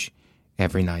stage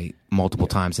every night, multiple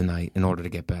times a night, in order to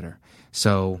get better.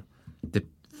 So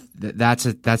that's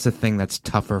a thing that's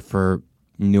tougher for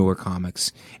newer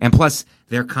comics, and plus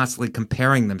they're constantly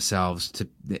comparing themselves to.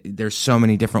 There's so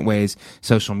many different ways,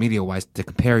 social media wise, to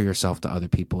compare yourself to other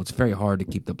people. It's very hard to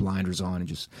keep the blinders on and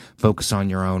just focus on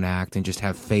your own act and just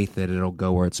have faith that it'll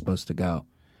go where it's supposed to go.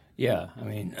 Yeah, I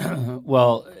mean,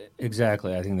 well,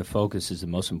 exactly. I think the focus is the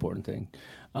most important thing.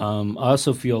 I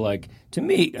also feel like, to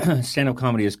me, stand-up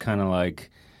comedy is kind of like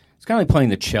playing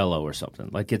the cello or something.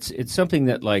 Like, it's something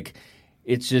that, like,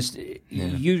 it's just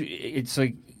it's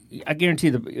like, I guarantee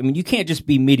you can't just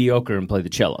be mediocre and play the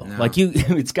cello. No. Like,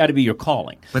 it's got to be your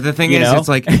calling. But the thing is, it's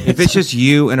like, if it's just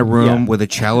you in a room with a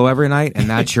cello every night and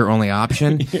that's your only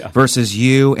option versus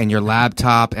you and your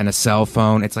laptop and a cell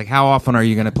phone, it's like, how often are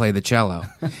you going to play the cello?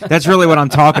 That's really what I'm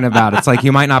talking about. It's like,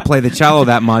 you might not play the cello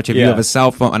that much if you have a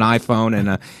cell phone, an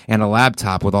iPhone, and a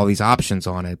laptop with all these options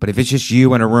on it. But if it's just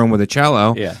you in a room with a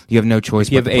cello, you have no choice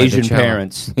but to play the cello. If you have Asian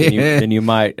parents, then you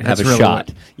might have a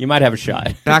shot. You might have a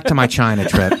shot. Back to my China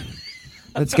trip.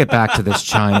 Let's get back to this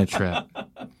China trip.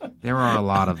 There are a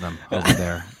lot of them over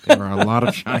there. There are a lot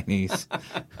of Chinese.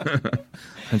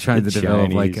 I'm trying to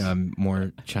develop like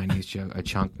more Chinese joke, a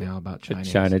chunk now about Chinese.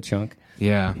 A China chunk.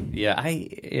 Yeah. Yeah.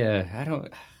 I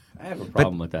don't. I have a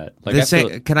problem with that.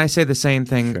 Like, can I say the same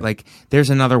thing? Sure. Like, there's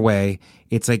another way.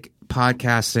 It's like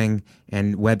podcasting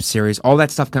and web series. All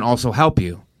that stuff can also help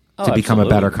you to become a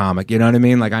better comic. You know what I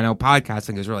mean? Like, I know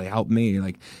podcasting has really helped me.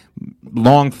 Like,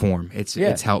 long form, it's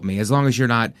helped me. As long as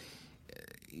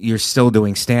you're still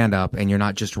doing stand up and you're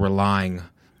not just relying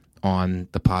on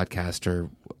the podcast or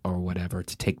whatever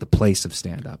to take the place of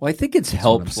stand up. Well, I think it's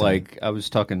helped. Like, I was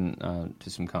talking to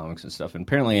some comics and stuff, and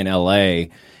apparently in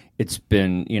LA, it's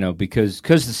been, because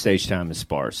the stage time is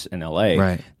sparse in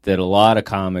LA, that a lot of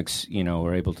comics,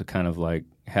 are able to kind of like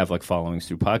have like followings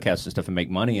through podcasts and stuff and make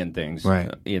money and things.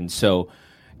 Right. And so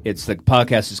it's like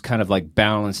podcast is kind of like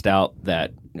balanced out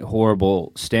that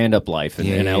horrible stand-up life in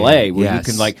Yeah, LA where yes.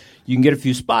 you can get a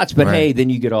few spots, but Right. hey, then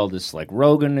you get all this like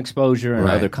Rogan exposure and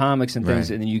Right. other comics and things,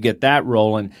 Right. and then you get that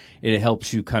rolling. It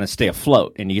helps you kind of stay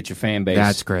afloat, and you get your fan base.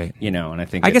 That's great. And I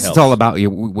think I it guess helps. it's all about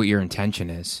what your intention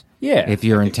is. Yeah, If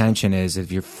your intention is,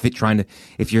 if you're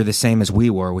if you're the same as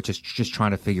we were, which is just trying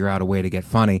to figure out a way to get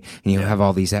funny, and you have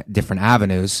all these different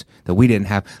avenues that we didn't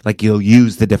have, like you'll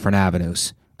use the different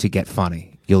avenues to get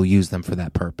funny. You'll use them for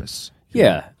that purpose.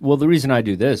 Yeah. Well, the reason I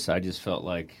do this, I just felt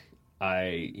like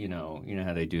you know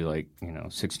how they do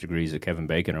 6 Degrees of Kevin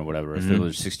Bacon or whatever. If it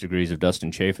was 6 Degrees of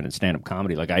Dustin Chafin and stand-up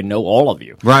comedy, like I know all of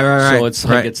you. Right. So it's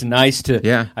like it's nice to.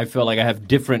 Yeah. I felt like I have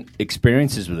different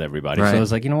experiences with everybody. Right. So I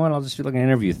was like, you know what? I'll just do like an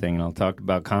interview thing, and I'll talk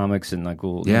about comics, and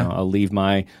I'll leave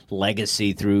my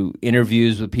legacy through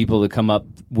interviews with people that come up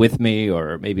with me,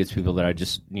 or maybe it's people that I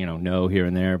just know here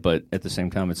and there. But at the same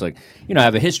time, it's like I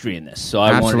have a history in this, so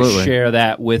I wanted to Absolutely. share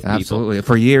that with people. Absolutely,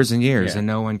 for years and years, Yeah. and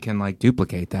no one can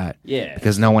duplicate that. Yeah.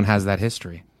 Because no one has that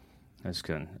history. That's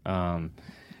good.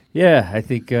 I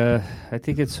think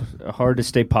it's hard to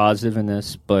stay positive in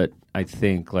this, but I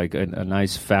think like a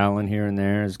nice Fallon here and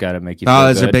there has got to make you feel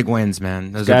Those good. are big wins,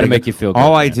 man. Those gotta are big make you feel good,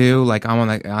 All I man. do, like I'm on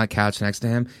the couch next to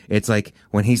him. It's like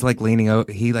when he's like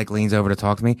he leans over to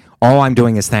talk to me. All I'm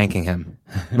doing is thanking him.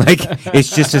 Like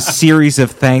it's just a series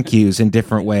of thank yous in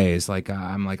different ways. Like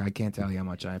I'm like I can't tell you how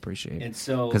much I appreciate it. And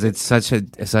so, Because it's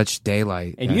such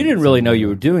daylight. and you didn't really know you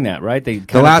were doing that, right? They The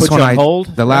kind of last put one you on I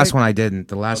hold. the last right? one I didn't.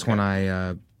 The last one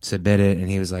I submitted, and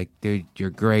he was like, "Dude, you're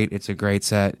great. It's a great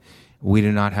set. We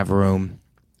do not have room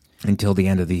until the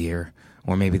end of the year,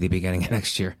 or maybe the beginning of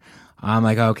next year." I'm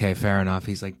like, "Okay, fair enough."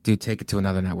 He's like, "Dude, take it to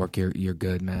another network. You're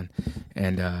good, man."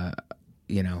 And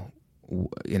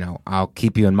I'll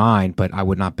keep you in mind, but I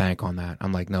would not bank on that.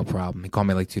 I'm like, no problem. He called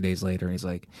me like 2 days later, and he's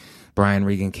like, "Brian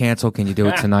Regan, cancel. Can you do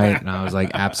it tonight?" And I was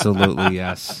like, "Absolutely,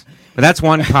 yes." But that's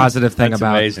one positive thing That's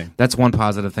about amazing. that's one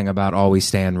positive thing about always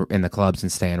staying in the clubs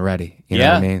and staying ready. You know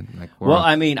what I mean? Like, Well,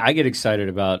 I mean, I get excited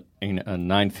about a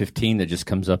 9:15 that just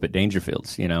comes up at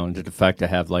Dangerfields, and the fact to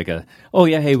have like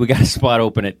hey, we got a spot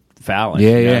open at Fallon. Yeah,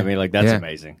 you know yeah. what I mean, like that's Yeah.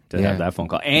 amazing to Yeah. have that phone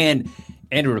call and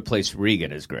to replace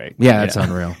Regan is great. yeah, that's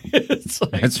unreal. It's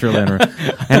like, That's really unreal.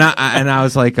 And I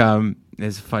was like,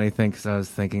 it's a funny thing because I was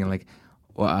thinking like,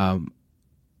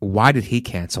 why did he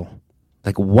cancel?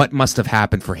 Like, what must have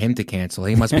happened for him to cancel?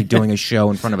 He must be doing a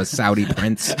show in front of a Saudi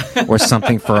prince or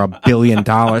something for $1 billion.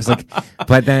 Like,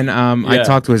 but then I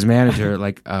talked to his manager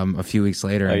like a few weeks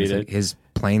later, and you he's like, did? his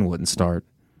plane wouldn't start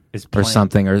His or plane.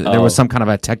 something, or there Oh. was some kind of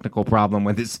a technical problem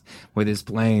with his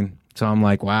plane. So I'm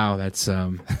like, wow, that's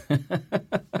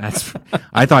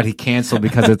I thought he canceled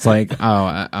because it's like,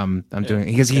 I'm doing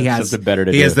because he Yeah, has something better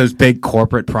to he do. has those big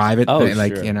corporate private Oh, thing,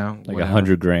 like sure. like like whatever.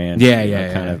 $100,000.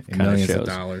 Yeah, kind of millions shows. of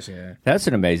dollars. Yeah, That's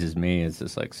what amazes me. It's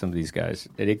just like some of these guys,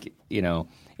 and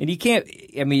you can't.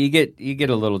 I mean, you get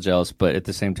a little jealous, but at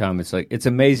the same time, it's like it's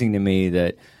amazing to me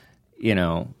that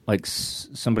like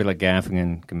somebody like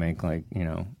Gaffigan can make like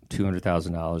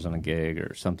 $200,000 on a gig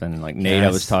or something. Like Nate, I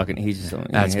was talking. He's just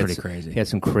that's he had pretty some- crazy. He had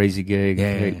some crazy gig.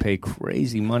 Yeah, They yeah. pay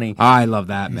crazy money. I love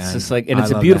that, man. It's just like, and I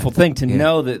it's a love beautiful that. thing to Yeah.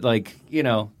 know that, like,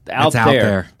 out It's out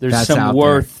there. there's That's some out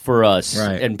worth there. for us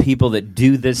Right. and people that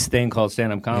do this thing called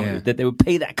stand-up comedy, Yeah. that they would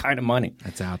pay that kind of money,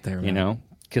 That's out there, man.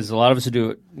 because a lot of us would do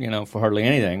it, for hardly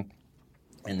anything,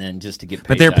 and then just to get paid.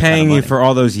 But they're that kind of paying you money. for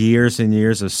all those years and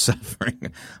years of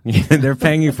suffering. They're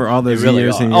paying you for all those really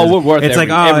years are. and Oh, years. we're worth it's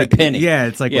every penny. Yeah,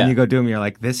 it's like Yeah. when you go do them, you're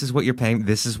like, this is what you're paying.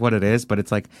 This is what it is. But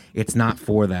it's like it's not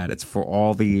for that. It's for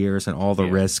all the years and all the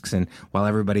Yeah. risks. And while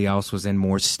everybody else was in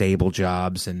more stable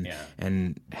jobs and Yeah.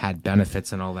 and had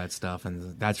benefits and all that stuff,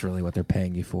 and that's really what they're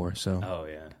paying you for. So Oh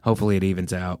yeah. hopefully it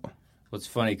evens out. Well, it's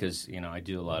funny because I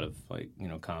do a lot of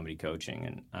comedy coaching,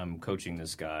 and I'm coaching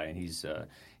this guy, and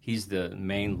he's the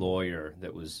main lawyer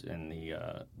that was in the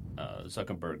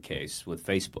Zuckerberg case with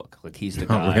Facebook. Like he's the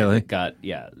guy really? that got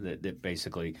that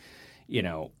basically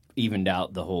evened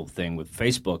out the whole thing with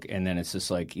Facebook, and then it's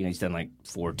just like he's done like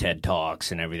 4 TED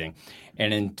Talks and everything,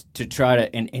 and then to try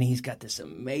to and he's got this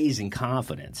amazing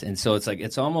confidence, and so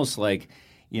it's almost like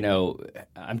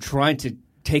I'm trying to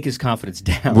take his confidence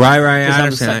down. Right, I 'Cause I'm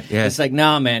understand just like, that, yeah. It's like,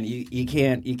 nah, man, you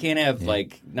can't have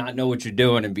like not know what you're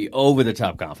doing and be over the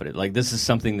top confident. Like this is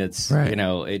something that's Right.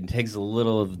 it takes a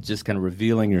little of just kind of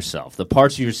revealing yourself, the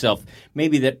parts of yourself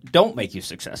maybe that don't make you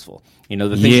successful. The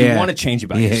things you Yeah. want to change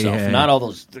about Yeah, yourself, yeah. not all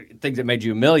those things that made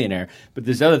you a millionaire, but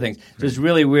there's other things. So it's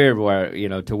really weird where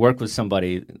to work with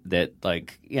somebody that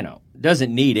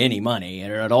doesn't need any money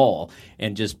at all,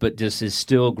 and just is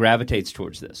still gravitates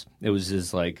towards this. It was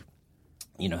his like.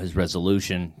 His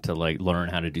resolution to like learn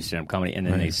how to do stand-up comedy, and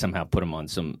then they somehow put him on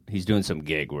he's doing some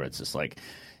gig where it's just like,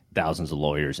 thousands of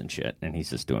lawyers and shit, and he's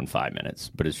just doing 5 minutes.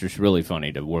 But it's just really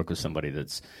funny to work with somebody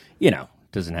that's,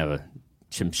 doesn't have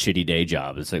some shitty day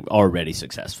job. It's like already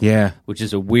successful. Yeah. Which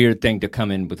is a weird thing to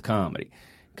come in with comedy.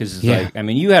 Because it's like, I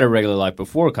mean, you had a regular life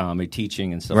before comedy,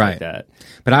 teaching and stuff like that.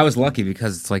 But I was lucky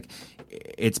because it's like,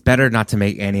 it's better not to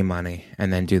make any money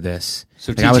and then do this.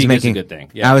 So like teaching is a good thing.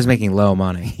 Yeah. I was making low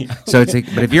money. So it's like,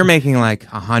 but if you're making like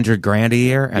 $100,000 a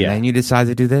year and then you decide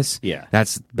to do this,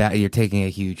 that's you're taking a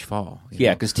huge fall.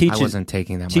 Yeah, because teaching, I wasn't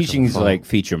taking that much. Teaching's like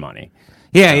feature money.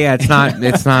 Yeah, it's not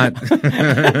it's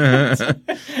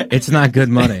not good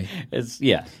money. It's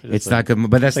like, not good,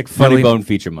 but that's like funny really, bone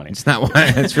feature money. It's not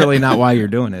why. It's really not why you're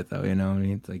doing it, though. You know what I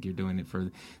mean? It's like you're doing it for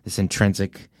this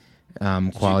intrinsic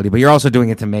quality, but you're also doing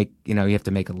it to make. You have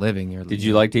to make a living. Did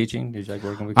you like teaching? Did you like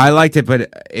working with kids? I liked it,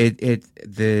 but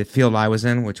the field I was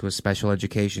in, which was special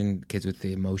education, kids with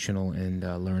the emotional and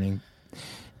learning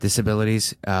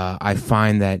disabilities, I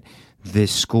find that the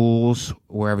schools,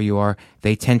 wherever you are,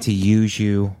 they tend to use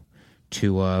you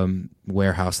to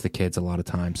warehouse the kids a lot of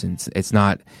times, and it's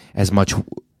not as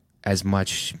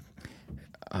much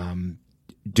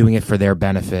doing it for their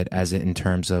benefit as it in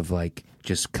terms of like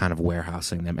just kind of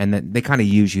warehousing them, and they kind of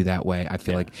use you that way. I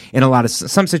feel like in a lot of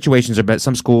some situations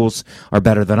some schools are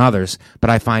better than others, but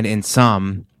I find in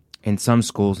some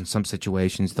schools, in some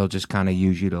situations, they'll just kind of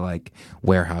use you to like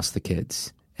warehouse the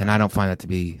kids, and I don't find that to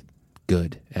be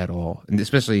good at all, and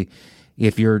especially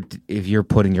if you're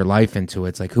putting your life into it.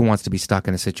 It's like, who wants to be stuck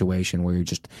in a situation where you're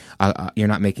just you're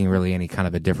not making really any kind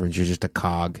of a difference. You're just a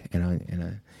cog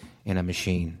in a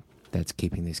machine that's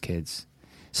keeping these kids.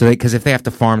 So because if they have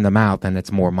to farm them out, then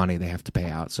it's more money they have to pay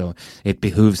out. So it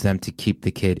behooves them to keep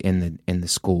the kid in the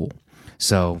school.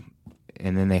 So.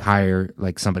 And then they hire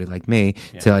like somebody like me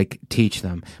to like teach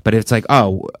them. But if it's like,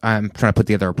 oh, I'm trying to put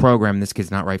together a program, this kid's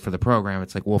not right for the program,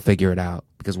 it's like, we'll figure it out,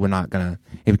 because we're not gonna.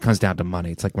 It comes down to money.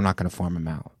 It's like, we're not gonna farm him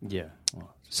out. Yeah.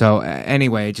 So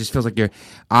anyway, it just feels like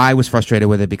I was frustrated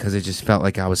with it because it just felt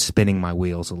like I was spinning my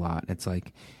wheels a lot. It's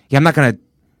like, I'm not gonna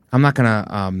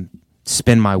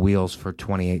spin my wheels for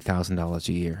 $28,000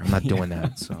 a year. I'm not doing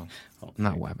that. So I'm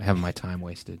not having my time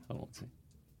wasted. I won't see.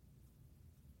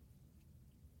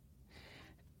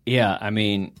 Yeah, I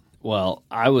mean, well,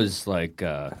 I was like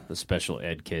a special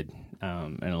ed kid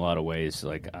in a lot of ways.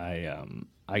 Like I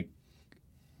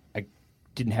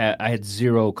had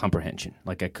zero comprehension.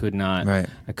 Like I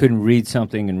couldn't read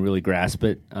something and really grasp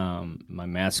it. My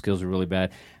math skills were really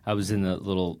bad. I was in the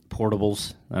little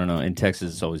portables. I don't know. In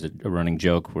Texas, it's always a running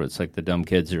joke where it's like the dumb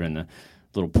kids are in the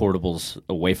little portables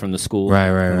away from the school.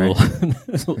 Right.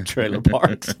 Little trailer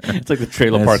parks. It's like the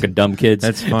trailer park of dumb kids.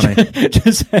 That's funny.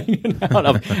 Just hanging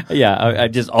out. I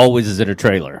just always is in a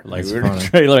trailer. Like That's we're funny. in a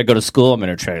trailer. I go to school, I'm in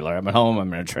a trailer. I'm at home,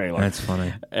 I'm in a trailer. That's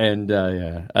funny. And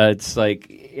it's like,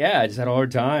 I just had a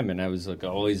hard time, and I was like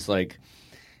always like,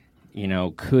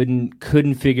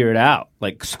 couldn't figure it out.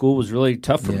 Like school was really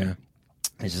tough for me.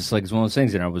 It's just like, it's one of those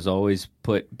things, and I was always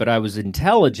but I was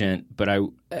intelligent, but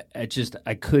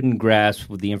I couldn't grasp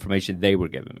with the information they were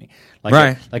giving me.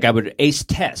 Like, I would ace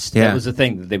tests. Yeah. That was the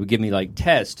thing, that they would give me like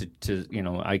tests to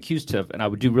IQ stuff, and I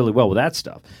would do really well with that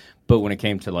stuff. But when it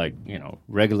came to like,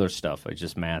 regular stuff, like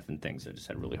just math and things, I just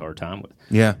had a really hard time with.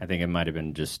 Yeah. I think it might have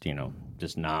been just,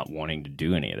 just not wanting to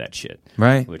do any of that shit.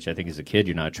 Right. Which I think as a kid,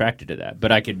 you're not attracted to that.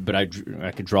 But I could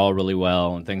draw really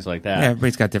well and things like that. Yeah,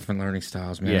 everybody's got different learning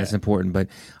styles, man. Yeah. That's important. But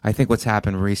I think what's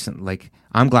happened recently, like,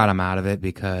 I'm glad I'm out of it,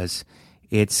 because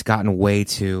it's gotten way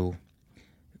too.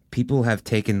 People have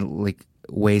taken like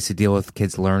ways to deal with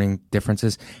kids' learning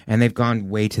differences, and they've gone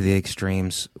way to the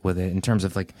extremes with it in terms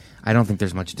of like, I don't think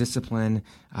there's much discipline.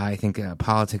 I think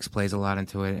politics plays a lot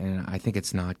into it, and I think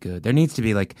it's not good. There needs to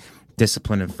be like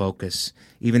discipline and focus,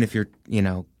 even if you're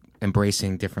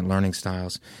embracing different learning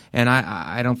styles, and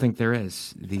I don't think there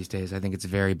is these days. I think it's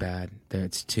very bad.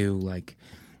 It's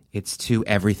too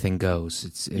everything goes.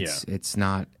 It's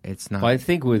not. Well, I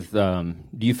think with do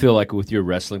you feel like with your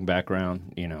wrestling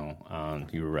background, you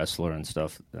were a wrestler and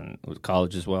stuff, and with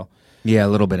college as well? Yeah, a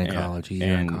little bit in college.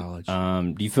 In college.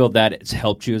 Do you feel that it's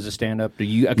helped you as a stand-up? Do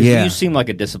you? Because you seem like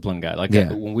a disciplined guy. Like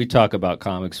when we talk about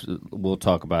comics, we'll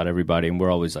talk about everybody, and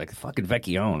we're always like, fucking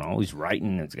Vecchione, always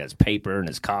writing. He's got his paper and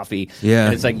his coffee. Yeah,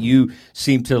 and it's like you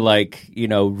seem to like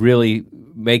really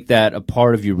make that a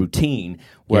part of your routine.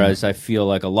 Whereas I feel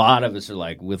like a lot of us are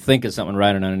like, we'll think of something,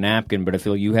 write it on a napkin, but I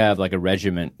feel you have like a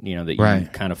regiment, that you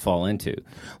kind of fall into.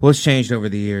 Well, it's changed over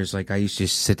the years. Like I used to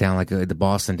just sit down, like the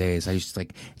Boston days, I used to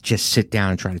like just sit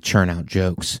down and try to churn out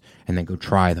jokes and then go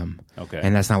try them. Okay.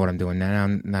 And that's not what I'm doing now.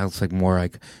 Now it's like more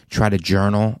like try to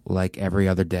journal like every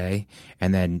other day,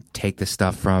 and then take the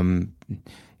stuff from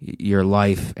your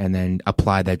life and then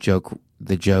apply that joke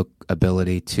the joke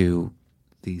ability to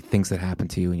the things that happen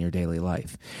to you in your daily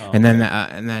life, and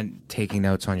then taking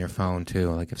notes on your phone too.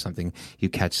 Like if you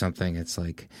catch something, it's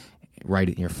like write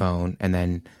it in your phone, and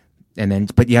then,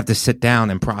 but you have to sit down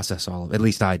and process all of it. At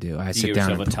least I do. I sit down.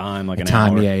 Give yourself a time, like an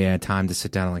time, hour. time to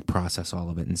sit down and like process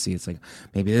all of it and see. It's like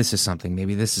maybe this is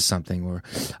something, or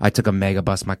I took a mega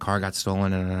bus. My car got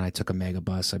stolen, and then I took a mega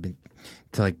bus. I've been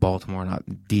to like Baltimore, not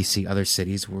DC, other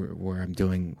cities where I'm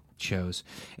doing shows,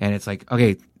 and it's like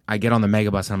okay. I get on the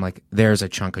mega bus and I'm like, there's a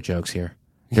chunk of jokes here.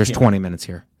 There's 20 minutes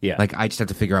here. Yeah. Like I just have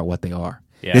to figure out what they are.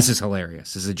 Yeah. This is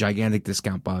hilarious. This is a gigantic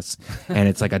discount bus, and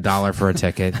it's like $1 for a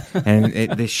ticket, and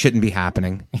this shouldn't be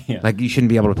happening. Yeah. Like you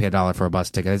shouldn't be able to pay $1 for a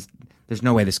bus ticket. There's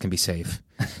no way this can be safe.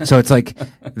 So it's like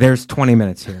there's 20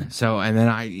 minutes here. So and then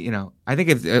I think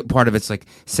if part of it's like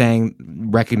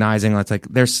recognizing it's like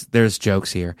there's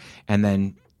jokes here, and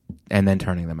then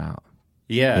turning them out.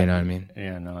 Yeah. You know what I mean?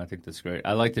 Yeah, no, I think that's great.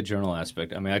 I like the journal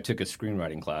aspect. I mean, I took a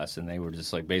screenwriting class, and they were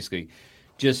just like basically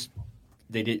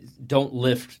don't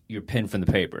lift your pen from the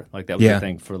paper. Like that was the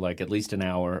thing for like at least an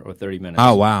hour or 30 minutes.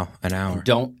 Oh, wow. An hour.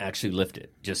 Don't actually lift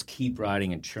it. Just keep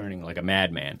writing and churning like a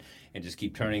madman, and just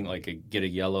keep turning get a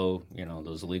yellow,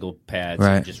 those legal pads,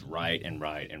 and just write and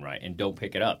write and write, and don't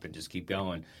pick it up, and just keep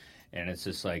going. And it's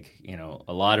just like,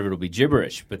 a lot of it will be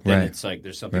gibberish, but then it's like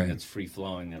there's something that's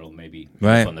free-flowing that'll maybe be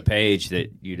on the page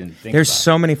that you didn't think There's about.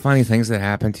 so many funny things that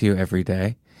happen to you every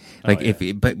day. Like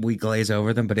but we glaze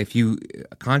over them, but if you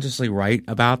consciously write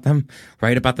about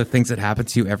the things that happen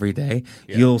to you every day,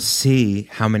 you'll see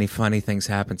how many funny things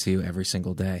happen to you every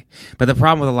single day. But the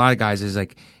problem with a lot of guys is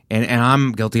like, and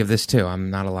I'm guilty of this too. I'm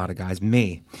not a lot of guys.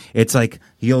 Me. It's like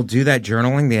you'll do that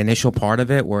journaling, the initial part of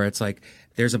it, where it's like,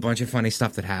 there's a bunch of funny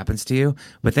stuff that happens to you,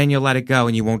 but then you'll let it go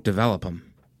and you won't develop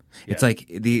them. Yeah. It's like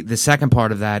the second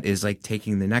part of that is like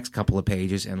taking the next couple of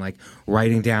pages and like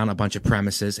writing down a bunch of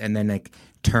premises and then like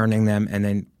turning them and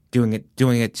then doing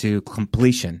it to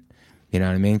completion. You know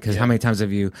what I mean? Because how many times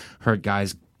have you heard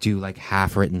guys do like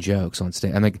half-written jokes on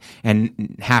stage?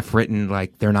 And half-written,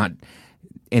 like they're not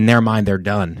in their mind, they're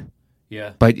done.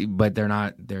 Yeah. But they're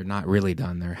not really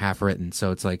done. They're half-written.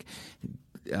 So it's like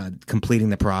completing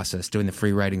the process, doing the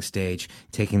free writing stage,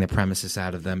 taking the premises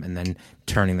out of them, and then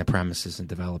turning the premises and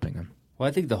developing them. Well,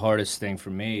 I think the hardest thing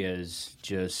for me is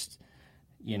just,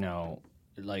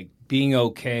 like being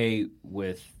okay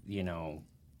with,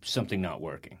 something not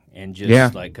working, and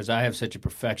just like, because I have such a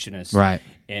perfectionist, right?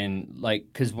 And like,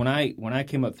 because when I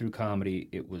came up through comedy,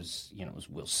 it was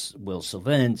Will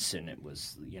Sylvince, and it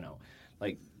was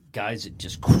like guys that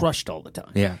just crushed all the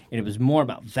time, yeah. And it was more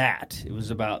about that. It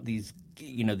was about these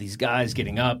guys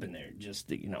getting up, and they're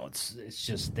just it's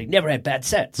just they never had bad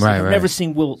sets. Right, I've never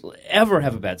seen Will ever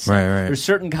have a bad set. Right. There's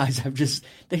certain guys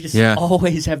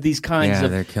always have these kinds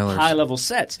of high level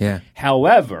sets. Yeah.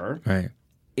 However, right.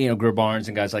 Greer Barnes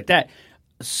and guys like that,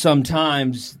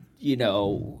 sometimes,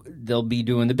 they'll be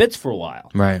doing the bits for a while.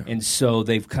 Right. And so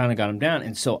they've kind of got them down.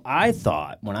 And so I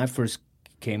thought when I first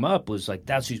came up was like,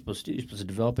 that's what you're supposed to do. You're supposed to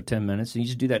develop it 10 minutes, and you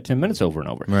just do that 10 minutes over and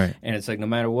over. Right. And it's like no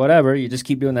matter whatever, you just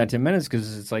keep doing that 10 minutes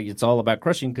because it's like it's all about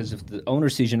crushing, because if the owner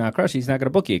sees you not crushing, he's not going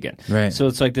to book you again. Right. So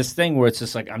it's like this thing where it's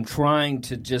just like I'm trying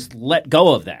to just let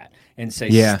go of that and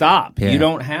say, stop. Yeah. You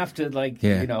don't have to, like,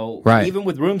 right. Even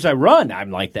with rooms I run,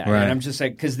 I'm like that. Right. And I'm just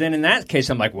like, because then in that case,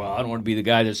 I'm like, well, I don't want to be the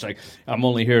guy that's like, I'm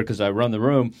only here because I run the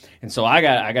room. And so I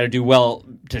got to do well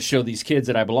to show these kids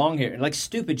that I belong here. And like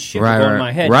stupid shit would go in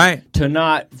my head to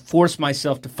not force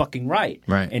myself to fucking write.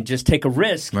 Right. And just take a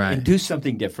risk right. and do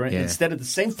something different instead of the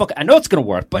same fucking, I know it's going to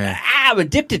work, but I'm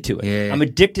addicted to it. Yeah. I'm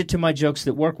addicted to my jokes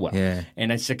that work well. Yeah.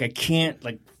 And it's like, I can't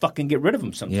like fucking get rid of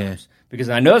them sometimes. Because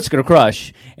I know it's going to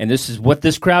crush, and this is what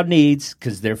this crowd needs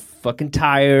because they're fucking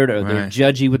tired or they're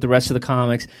judgy with the rest of the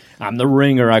comics. I'm the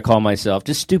ringer, I call myself.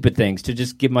 Just stupid things to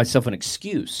just give myself an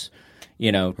excuse,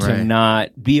 to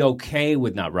not be okay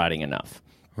with not writing enough.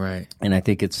 Right. And I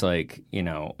think it's like,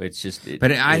 it's just, it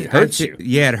hurts you.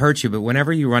 Yeah, it hurts you. But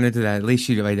whenever you run into that, at least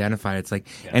you've identified it's like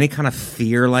any kind of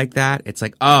fear like that, it's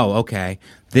like, oh, okay,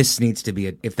 this needs to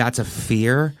be, if that's a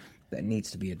fear, that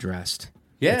needs to be addressed.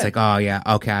 Yeah. It's like, oh, yeah,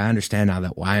 okay, I understand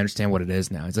now I understand what it is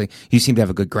now. It's like, you seem to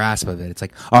have a good grasp of it. It's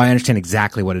like, oh, I understand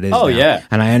exactly what it is now. Yeah.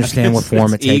 And I understand what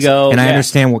form it takes. Ego, and I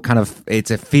understand what kind of,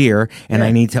 it's a fear, and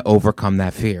I need to overcome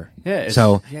that fear. Yeah.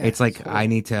 It's like, I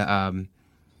need to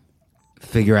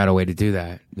figure out a way to do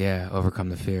that. Yeah, overcome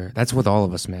the fear. That's with all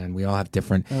of us, man. We all have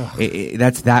different,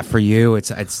 that's that for you.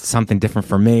 It's something different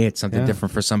for me. It's something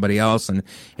different for somebody else. And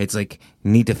it's like,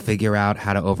 you need to figure out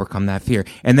how to overcome that fear.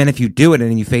 And then if you do it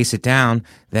and you face it down,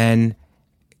 then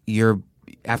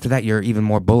after that, you're even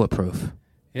more bulletproof.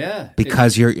 Yeah.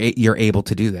 because you're able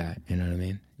to do that. You know what I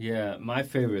mean? Yeah, my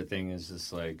favorite thing is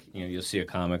just like, you'll see a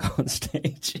comic on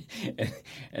stage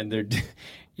and they're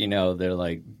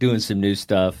like doing some new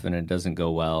stuff and it doesn't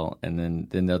go well, and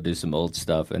then they'll do some old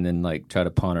stuff and then like try to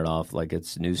pawn it off like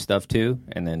it's new stuff too,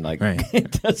 and then like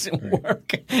it doesn't work,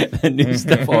 the new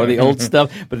stuff or the old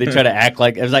stuff, but they try to act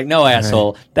like it's like, no,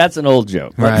 asshole, that's an old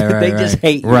joke. They just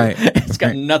hate you. It's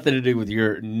got nothing to do with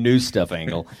your new stuff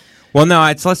angle. Well, no,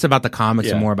 it's less about the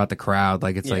comics and more about the crowd.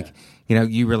 Like it's like,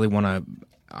 you really want to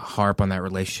harp on that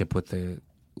relationship with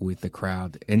the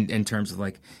crowd in terms of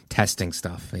like testing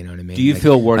stuff. You know what I mean? Do you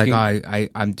feel working?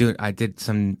 Like I did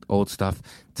some old stuff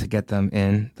to get them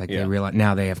in. Like they realize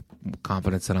now they have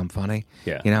confidence that I'm funny.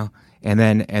 Yeah. And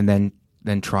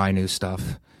then try new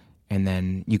stuff, and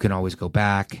then you can always go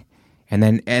back. And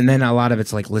then a lot of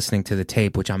it's like listening to the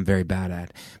tape, which I'm very bad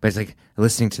at. But it's like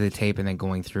listening to the tape and then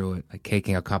going through it, like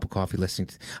taking a cup of coffee, listening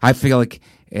to. I feel like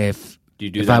if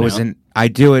I was in, I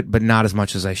do it, but not as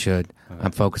much as I should.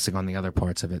 I'm focusing on the other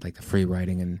parts of it, like the free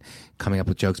writing and coming up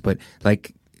with jokes. But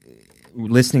like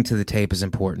listening to the tape is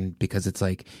important because it's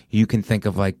like you can think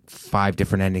of like 5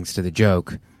 different endings to the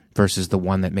joke versus the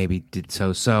one that maybe did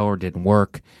so or didn't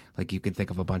work. Like you can think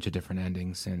of a bunch of different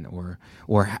endings and or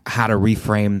how to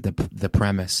reframe the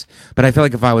premise. But I feel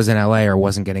like if I was in LA or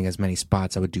wasn't getting as many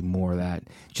spots, I would do more of that.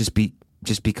 Just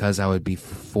because I would be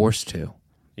forced to.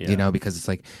 Yeah. Because it's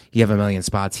like you have a million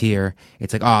spots here.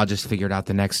 It's like, I'll just figure it out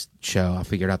the next show. I'll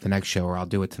figure it out the next show, or I'll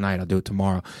do it tonight. I'll do it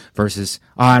tomorrow. Versus,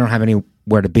 I don't have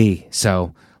anywhere to be.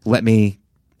 So let me,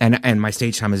 and my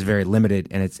stage time is very limited,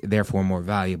 and it's therefore more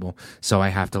valuable. So I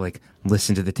have to like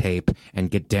listen to the tape and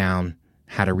get down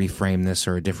how to reframe this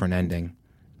or a different ending.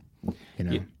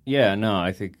 Yeah, no,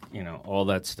 I think, all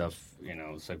that stuff,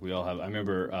 it's like we all have. I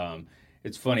remember,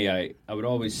 it's funny, I would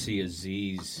always see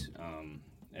Aziz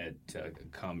at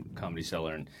Comedy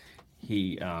Cellar, and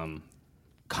he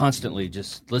constantly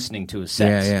just listening to his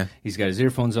sets. Yeah. He's got his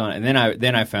earphones on, and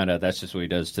then I found out that's just what he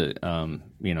does to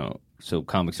so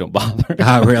comics don't bother.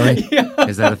 Oh, really? Yeah.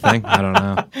 Is that a thing? I don't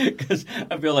know. Because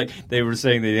I feel like they were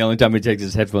saying that the only time he takes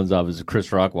his headphones off is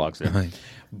Chris Rock walks in. Right.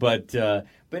 But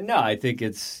no, I think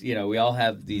it's, we all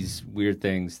have these weird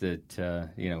things that,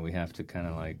 we have to kind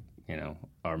of like,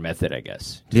 our method, I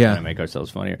guess, to kind of make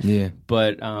ourselves funnier. Yeah.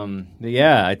 But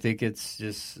yeah, I think it's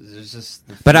just, there's just.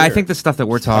 But I think the stuff that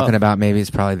we're talking about maybe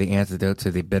is probably the antidote to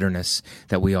the bitterness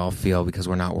that we all feel because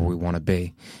we're not where we want to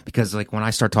be. Because like when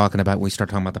we start talking about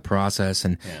the process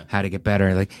and how to get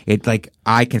better, like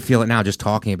I can feel it now just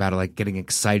talking about it, like getting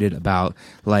excited about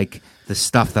like the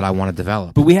stuff that I want to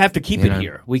develop. But we have to keep it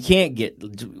here. We can't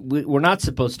we're not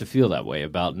supposed to feel that way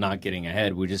about not getting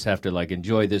ahead. We just have to like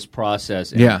enjoy this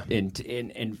process.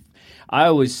 And I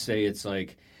always say it's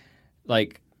like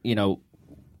I'll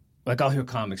hear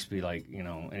comics be like,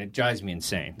 and it drives me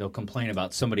insane. They'll complain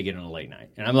about somebody getting a late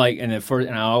night. And I'm like, and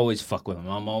I always fuck with them.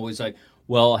 I'm always like,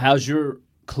 well, how's your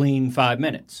clean 5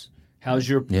 minutes? How's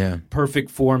your perfect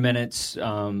 4 minutes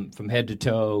from head to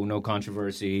toe, no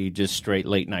controversy, just straight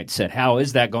late night set? How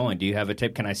is that going? Do you have a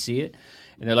tape? Can I see it?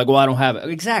 And they're like, well, I don't have it.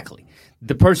 Exactly.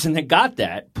 The person that got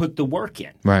that put the work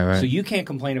in. Right. So you can't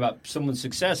complain about someone's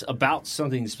success about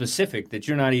something specific that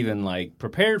you're not even like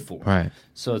prepared for. Right.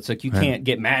 So it's like you can't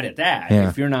get mad at that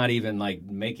if you're not even like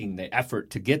making the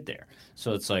effort to get there.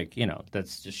 So it's like,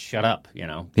 that's just shut up,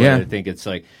 But I think it's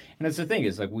like, and that's the thing,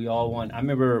 is like we all want. I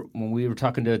remember when we were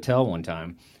talking to Attell one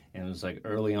time, and it was like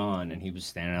early on, and he was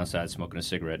standing outside smoking a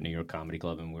cigarette in New York Comedy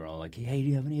Club, and we were all like, hey, do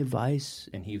you have any advice?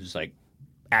 And he was like,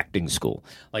 acting school.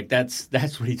 Like that's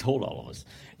what he told all of us.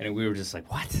 And we were just like,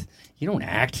 what? You don't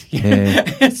act?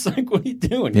 It's like, what are you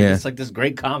doing? Yeah. It's like this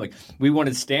great comic. We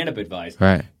wanted stand-up advice.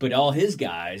 Right. But all his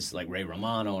guys, like Ray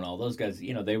Romano and all those guys,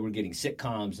 they were getting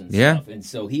sitcoms and stuff. And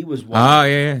so he was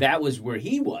watching. That was where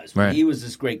he was. Right. He was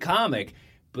this great comic,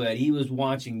 but he was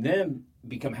watching them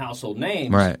become household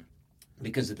names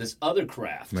because of this other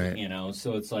craft,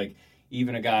 So it's like,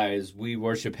 even a guy as we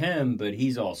worship him, but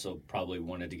he's also probably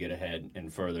wanted to get ahead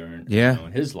and further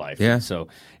in his life. Yeah. And so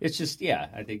it's just,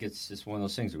 I think it's just one of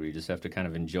those things where you just have to kind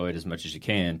of enjoy it as much as you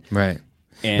can. Right.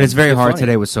 And but it's very hard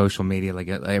today with social media. Like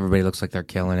everybody looks like they're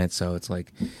killing it. So it's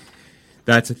like,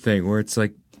 that's a thing where it's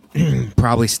like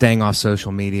probably staying off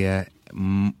social media,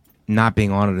 not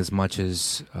being on it as much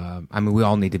as, we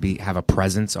all need to have a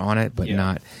presence on it, but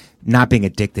not being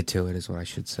addicted to it is what I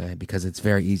should say, because it's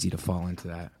very easy to fall into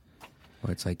that.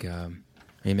 Where it's like, are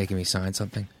you making me sign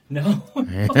something? No. No,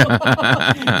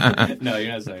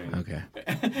 you're not signing. Okay.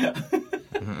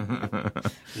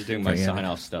 Just doing my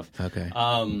sign-off stuff. Okay.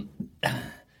 Well,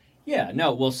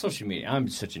 social media. I'm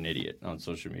such an idiot on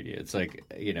social media. It's like,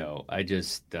 I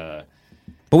just,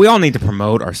 But we all need to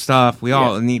promote our stuff. We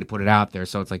all need to put it out there.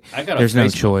 So it's like there's no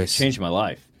choice. Changed my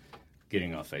life.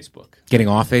 Getting off Facebook. Getting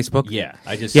off Facebook? Yeah,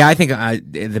 I think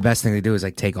the best thing to do is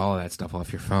like take all of that stuff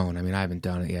off your phone. I mean, I haven't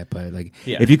done it yet, but like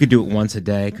if you could do it once a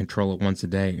day, control it once a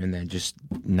day, and then just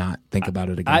not think about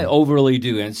it again. I overly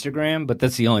do Instagram, but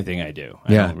that's the only thing I do.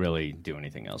 I don't really do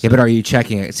anything else. Yeah, but are you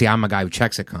checking it? See, I'm a guy who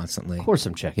checks it constantly. Of course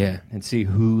I'm checking it and see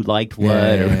who liked what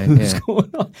or who's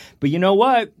going on. But you know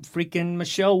what? Freaking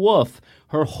Michelle Wolf,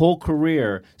 her whole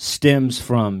career stems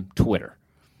from Twitter.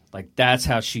 Like that's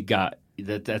how she got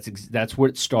that's where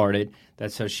it started.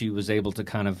 That's how she was able to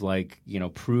kind of like,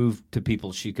 prove to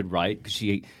people she could write, because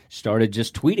she started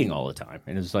just tweeting all the time.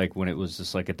 And it was like when it was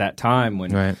just like at that time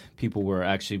when people were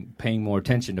actually paying more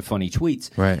attention to funny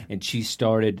tweets. Right. And she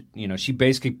started, she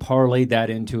basically parlayed that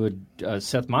into a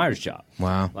Seth Meyers job.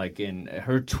 Wow. Like in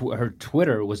her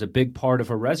Twitter was a big part of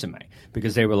her resume,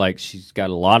 because they were like, she's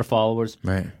got a lot of followers.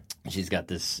 Right. She's got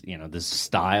this, this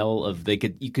style of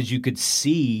because you could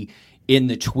see in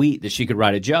the tweet that she could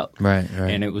write a joke. Right.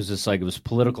 And it was just like, it was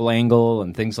political angle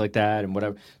and things like that and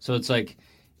whatever. So it's like,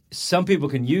 some people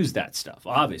can use that stuff,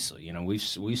 obviously. We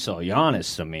saw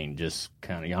Giannis, just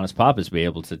kind of Giannis Papas be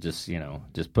able to just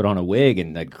put on a wig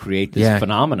and like create this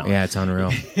phenomenon. Yeah, it's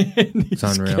unreal. It's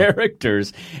unreal.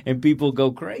 Characters, and people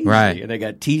go crazy. Right. And they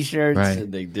got T-shirts.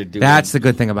 And they're doing that's the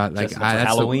good thing about that's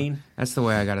Halloween. That's the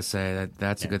way I got to say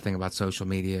that's a good thing about social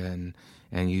media and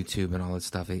YouTube and all that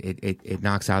stuff. It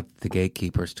knocks out the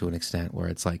gatekeepers to an extent, where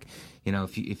it's like,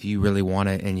 if you really want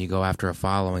it and you go after a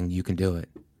following, you can do it.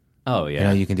 Oh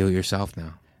yeah, you can do it yourself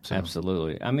now. So.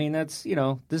 Absolutely. I mean, that's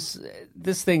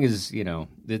this thing is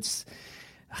it's.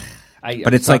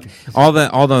 But it's like all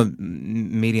the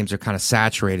mediums are kind of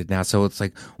saturated now, so it's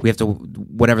like we have to,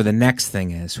 whatever the next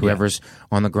thing is, whoever's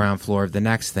on the ground floor of the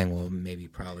next thing will maybe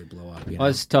probably blow up. I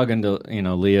was talking to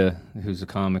Leah, who's a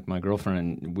comic, my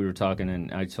girlfriend, and we were talking,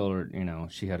 and I told her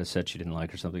she had a set she didn't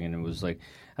like or something, and it was like,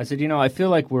 I said, I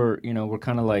feel like we're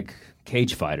kind of like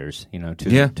cage fighters,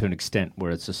 to an extent,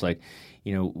 where it's just like,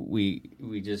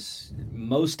 we just,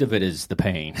 most of it is the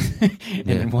pain. And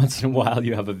then once in a while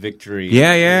you have a victory.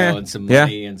 And some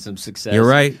money and some success. You're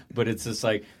right. But it's just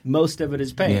like, most of it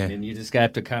is pain. Yeah. And you just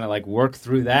have to kind of like work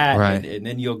through that. Right. And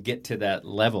then you'll get to that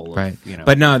level. Of,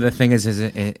 But no, the thing is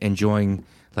enjoying,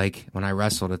 like when I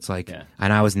wrestled, it's like,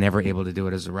 and I was never able to do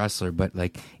it as a wrestler, but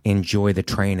like enjoy the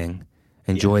training.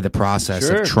 Enjoy the process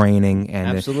of training,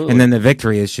 and then the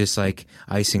victory is just like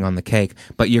icing on the cake.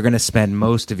 But you're going to spend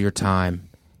most of your time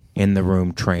in the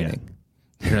room training.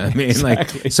 You know what I mean?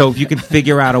 Exactly. Like, so if you can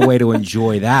figure out a way to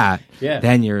enjoy that,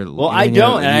 then you're I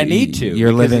don't, and I need to.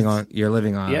 You're living on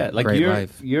like great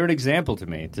life. You're an example to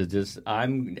me.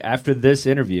 I'm after this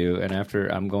interview, and after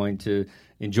I'm going to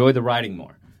enjoy the writing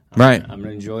more. Right. I'm going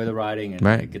to enjoy the writing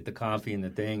and get the coffee and the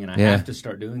thing, and I have to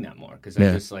start doing that more, because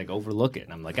I just like overlook it.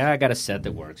 And I'm like, I got a set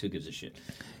that works. Who gives a shit?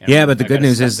 And but the good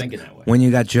news is when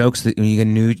you got jokes when you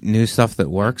get new stuff that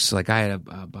works. Like I had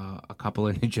a couple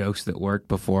of new jokes that worked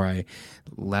before I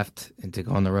left and to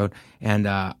go on the road, and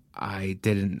I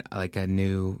did a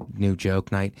new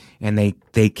joke night, and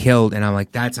they killed, and I'm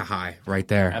like, that's a high right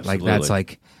there. Absolutely. Like that's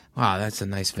like. Wow, that's a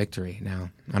nice victory. Now,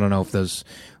 I don't know if those,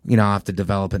 I'll have to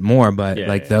develop it more, but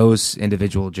those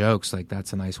individual jokes, like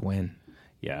that's a nice win.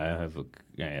 Yeah,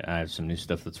 I have some new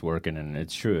stuff that's working, and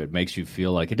it's true. It makes you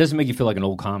feel like, it doesn't make you feel like an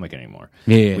old comic anymore.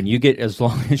 Yeah. When you get, as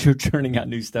long as you're churning out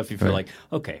new stuff, you feel like,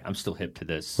 okay, I'm still hip to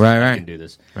this. Right. I can do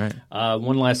this. Right.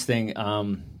 One last thing.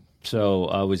 So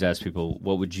I always ask people,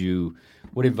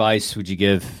 what advice would you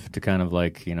give to kind of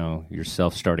like,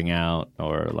 yourself starting out,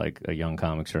 or like a young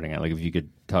comic starting out? Like if you could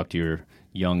talk to your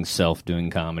young self doing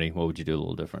comedy, what would you do a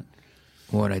little different?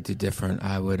 What would I do different?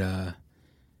 I would have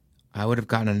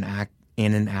gotten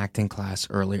an acting class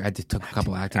earlier. I took a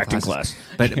couple acting classes.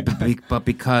 But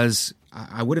because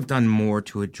I would have done more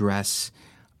to address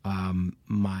I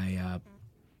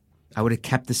would have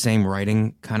kept the same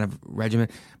writing kind of regimen,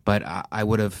 but I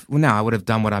would have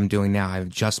done what I'm doing now. I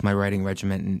adjust my writing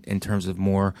regimen in terms of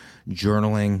more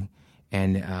journaling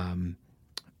and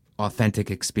authentic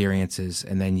experiences,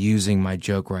 and then using my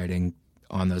joke writing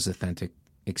on those authentic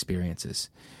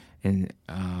experiences. And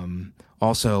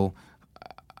also,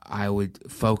 I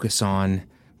would focus on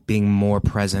being more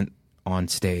present on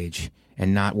stage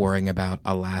and not worrying about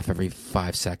a laugh every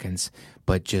 5 seconds,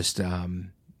 but just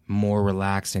more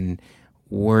relaxed and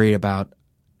worried about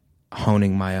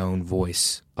honing my own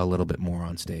voice a little bit more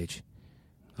on stage.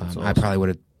 Awesome. I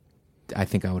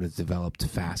think I would have developed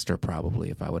faster probably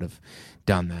if I would have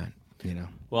done that. you know.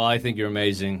 Well, I think you're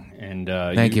amazing, and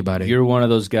thank you, buddy. You're one of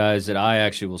those guys that I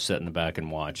actually will sit in the back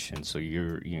and watch, and so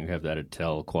you have that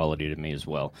Attell quality to me as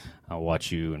well. I'll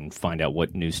watch you and find out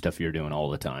what new stuff you're doing all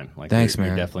the time. Like, thanks, man.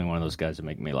 You're definitely one of those guys that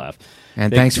make me laugh.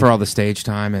 And thanks for all the stage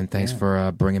time, and thanks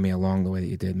for bringing me along the way that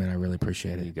you did, man. I really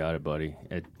appreciate it. You got it, buddy.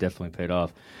 It definitely paid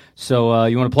off. So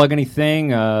you want to plug anything?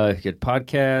 Get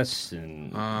podcasts?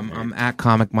 And I'm at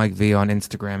Comic Mike V on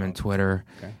Instagram and Twitter.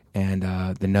 Okay. And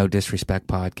the No Disrespect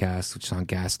podcast, which is on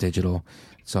Gas Digital.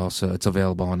 It's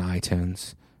available on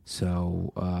iTunes.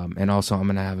 So and also I'm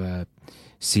gonna have a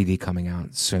CD coming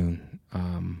out soon.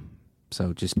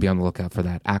 So just be on the lookout for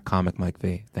that at Comic Mike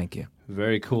V. Thank you.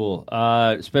 Very cool.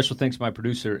 Special thanks to my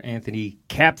producer, Anthony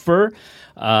Kapfer.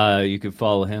 You can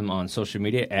follow him on social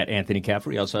media at Anthony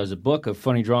Kapfer. He also has a book of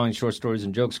funny drawings, short stories,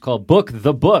 and jokes called Book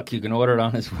the Book. You can order it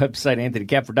on his website,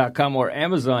 anthonykapfer.com or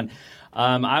Amazon.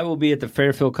 I will be at the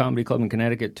Fairfield Comedy Club in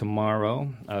Connecticut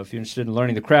tomorrow. If you're interested in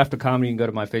learning the craft of comedy, you can go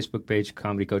to my Facebook page,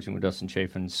 Comedy Coaching with Dustin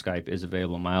Chafin. Skype is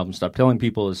available. My album, Stop Telling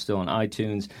People, is still on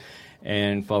iTunes.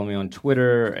 And follow me on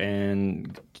Twitter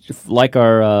and like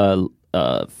our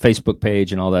Facebook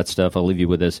page and all that stuff. I'll leave you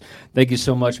with this. Thank you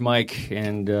so much, Mike.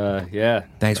 And, yeah.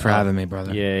 Thanks for having me,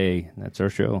 brother. Yay. That's our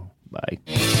show. Bye.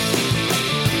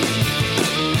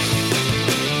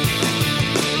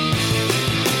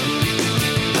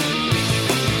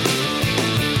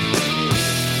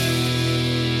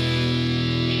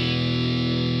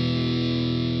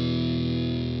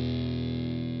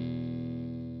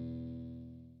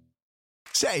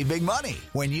 Save big money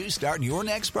when you start your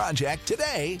next project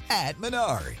today at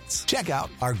Menards. Check out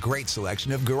our great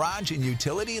selection of garage and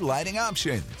utility lighting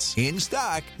options. In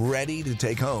stock, ready to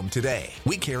take home today.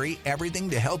 We carry everything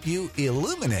to help you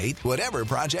illuminate whatever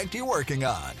project you're working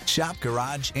on. Shop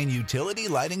garage and utility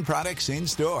lighting products in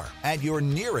store at your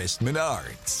nearest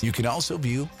Menards. You can also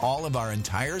view all of our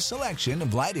entire selection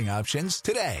of lighting options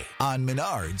today on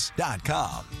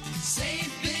Menards.com.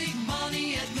 Save big money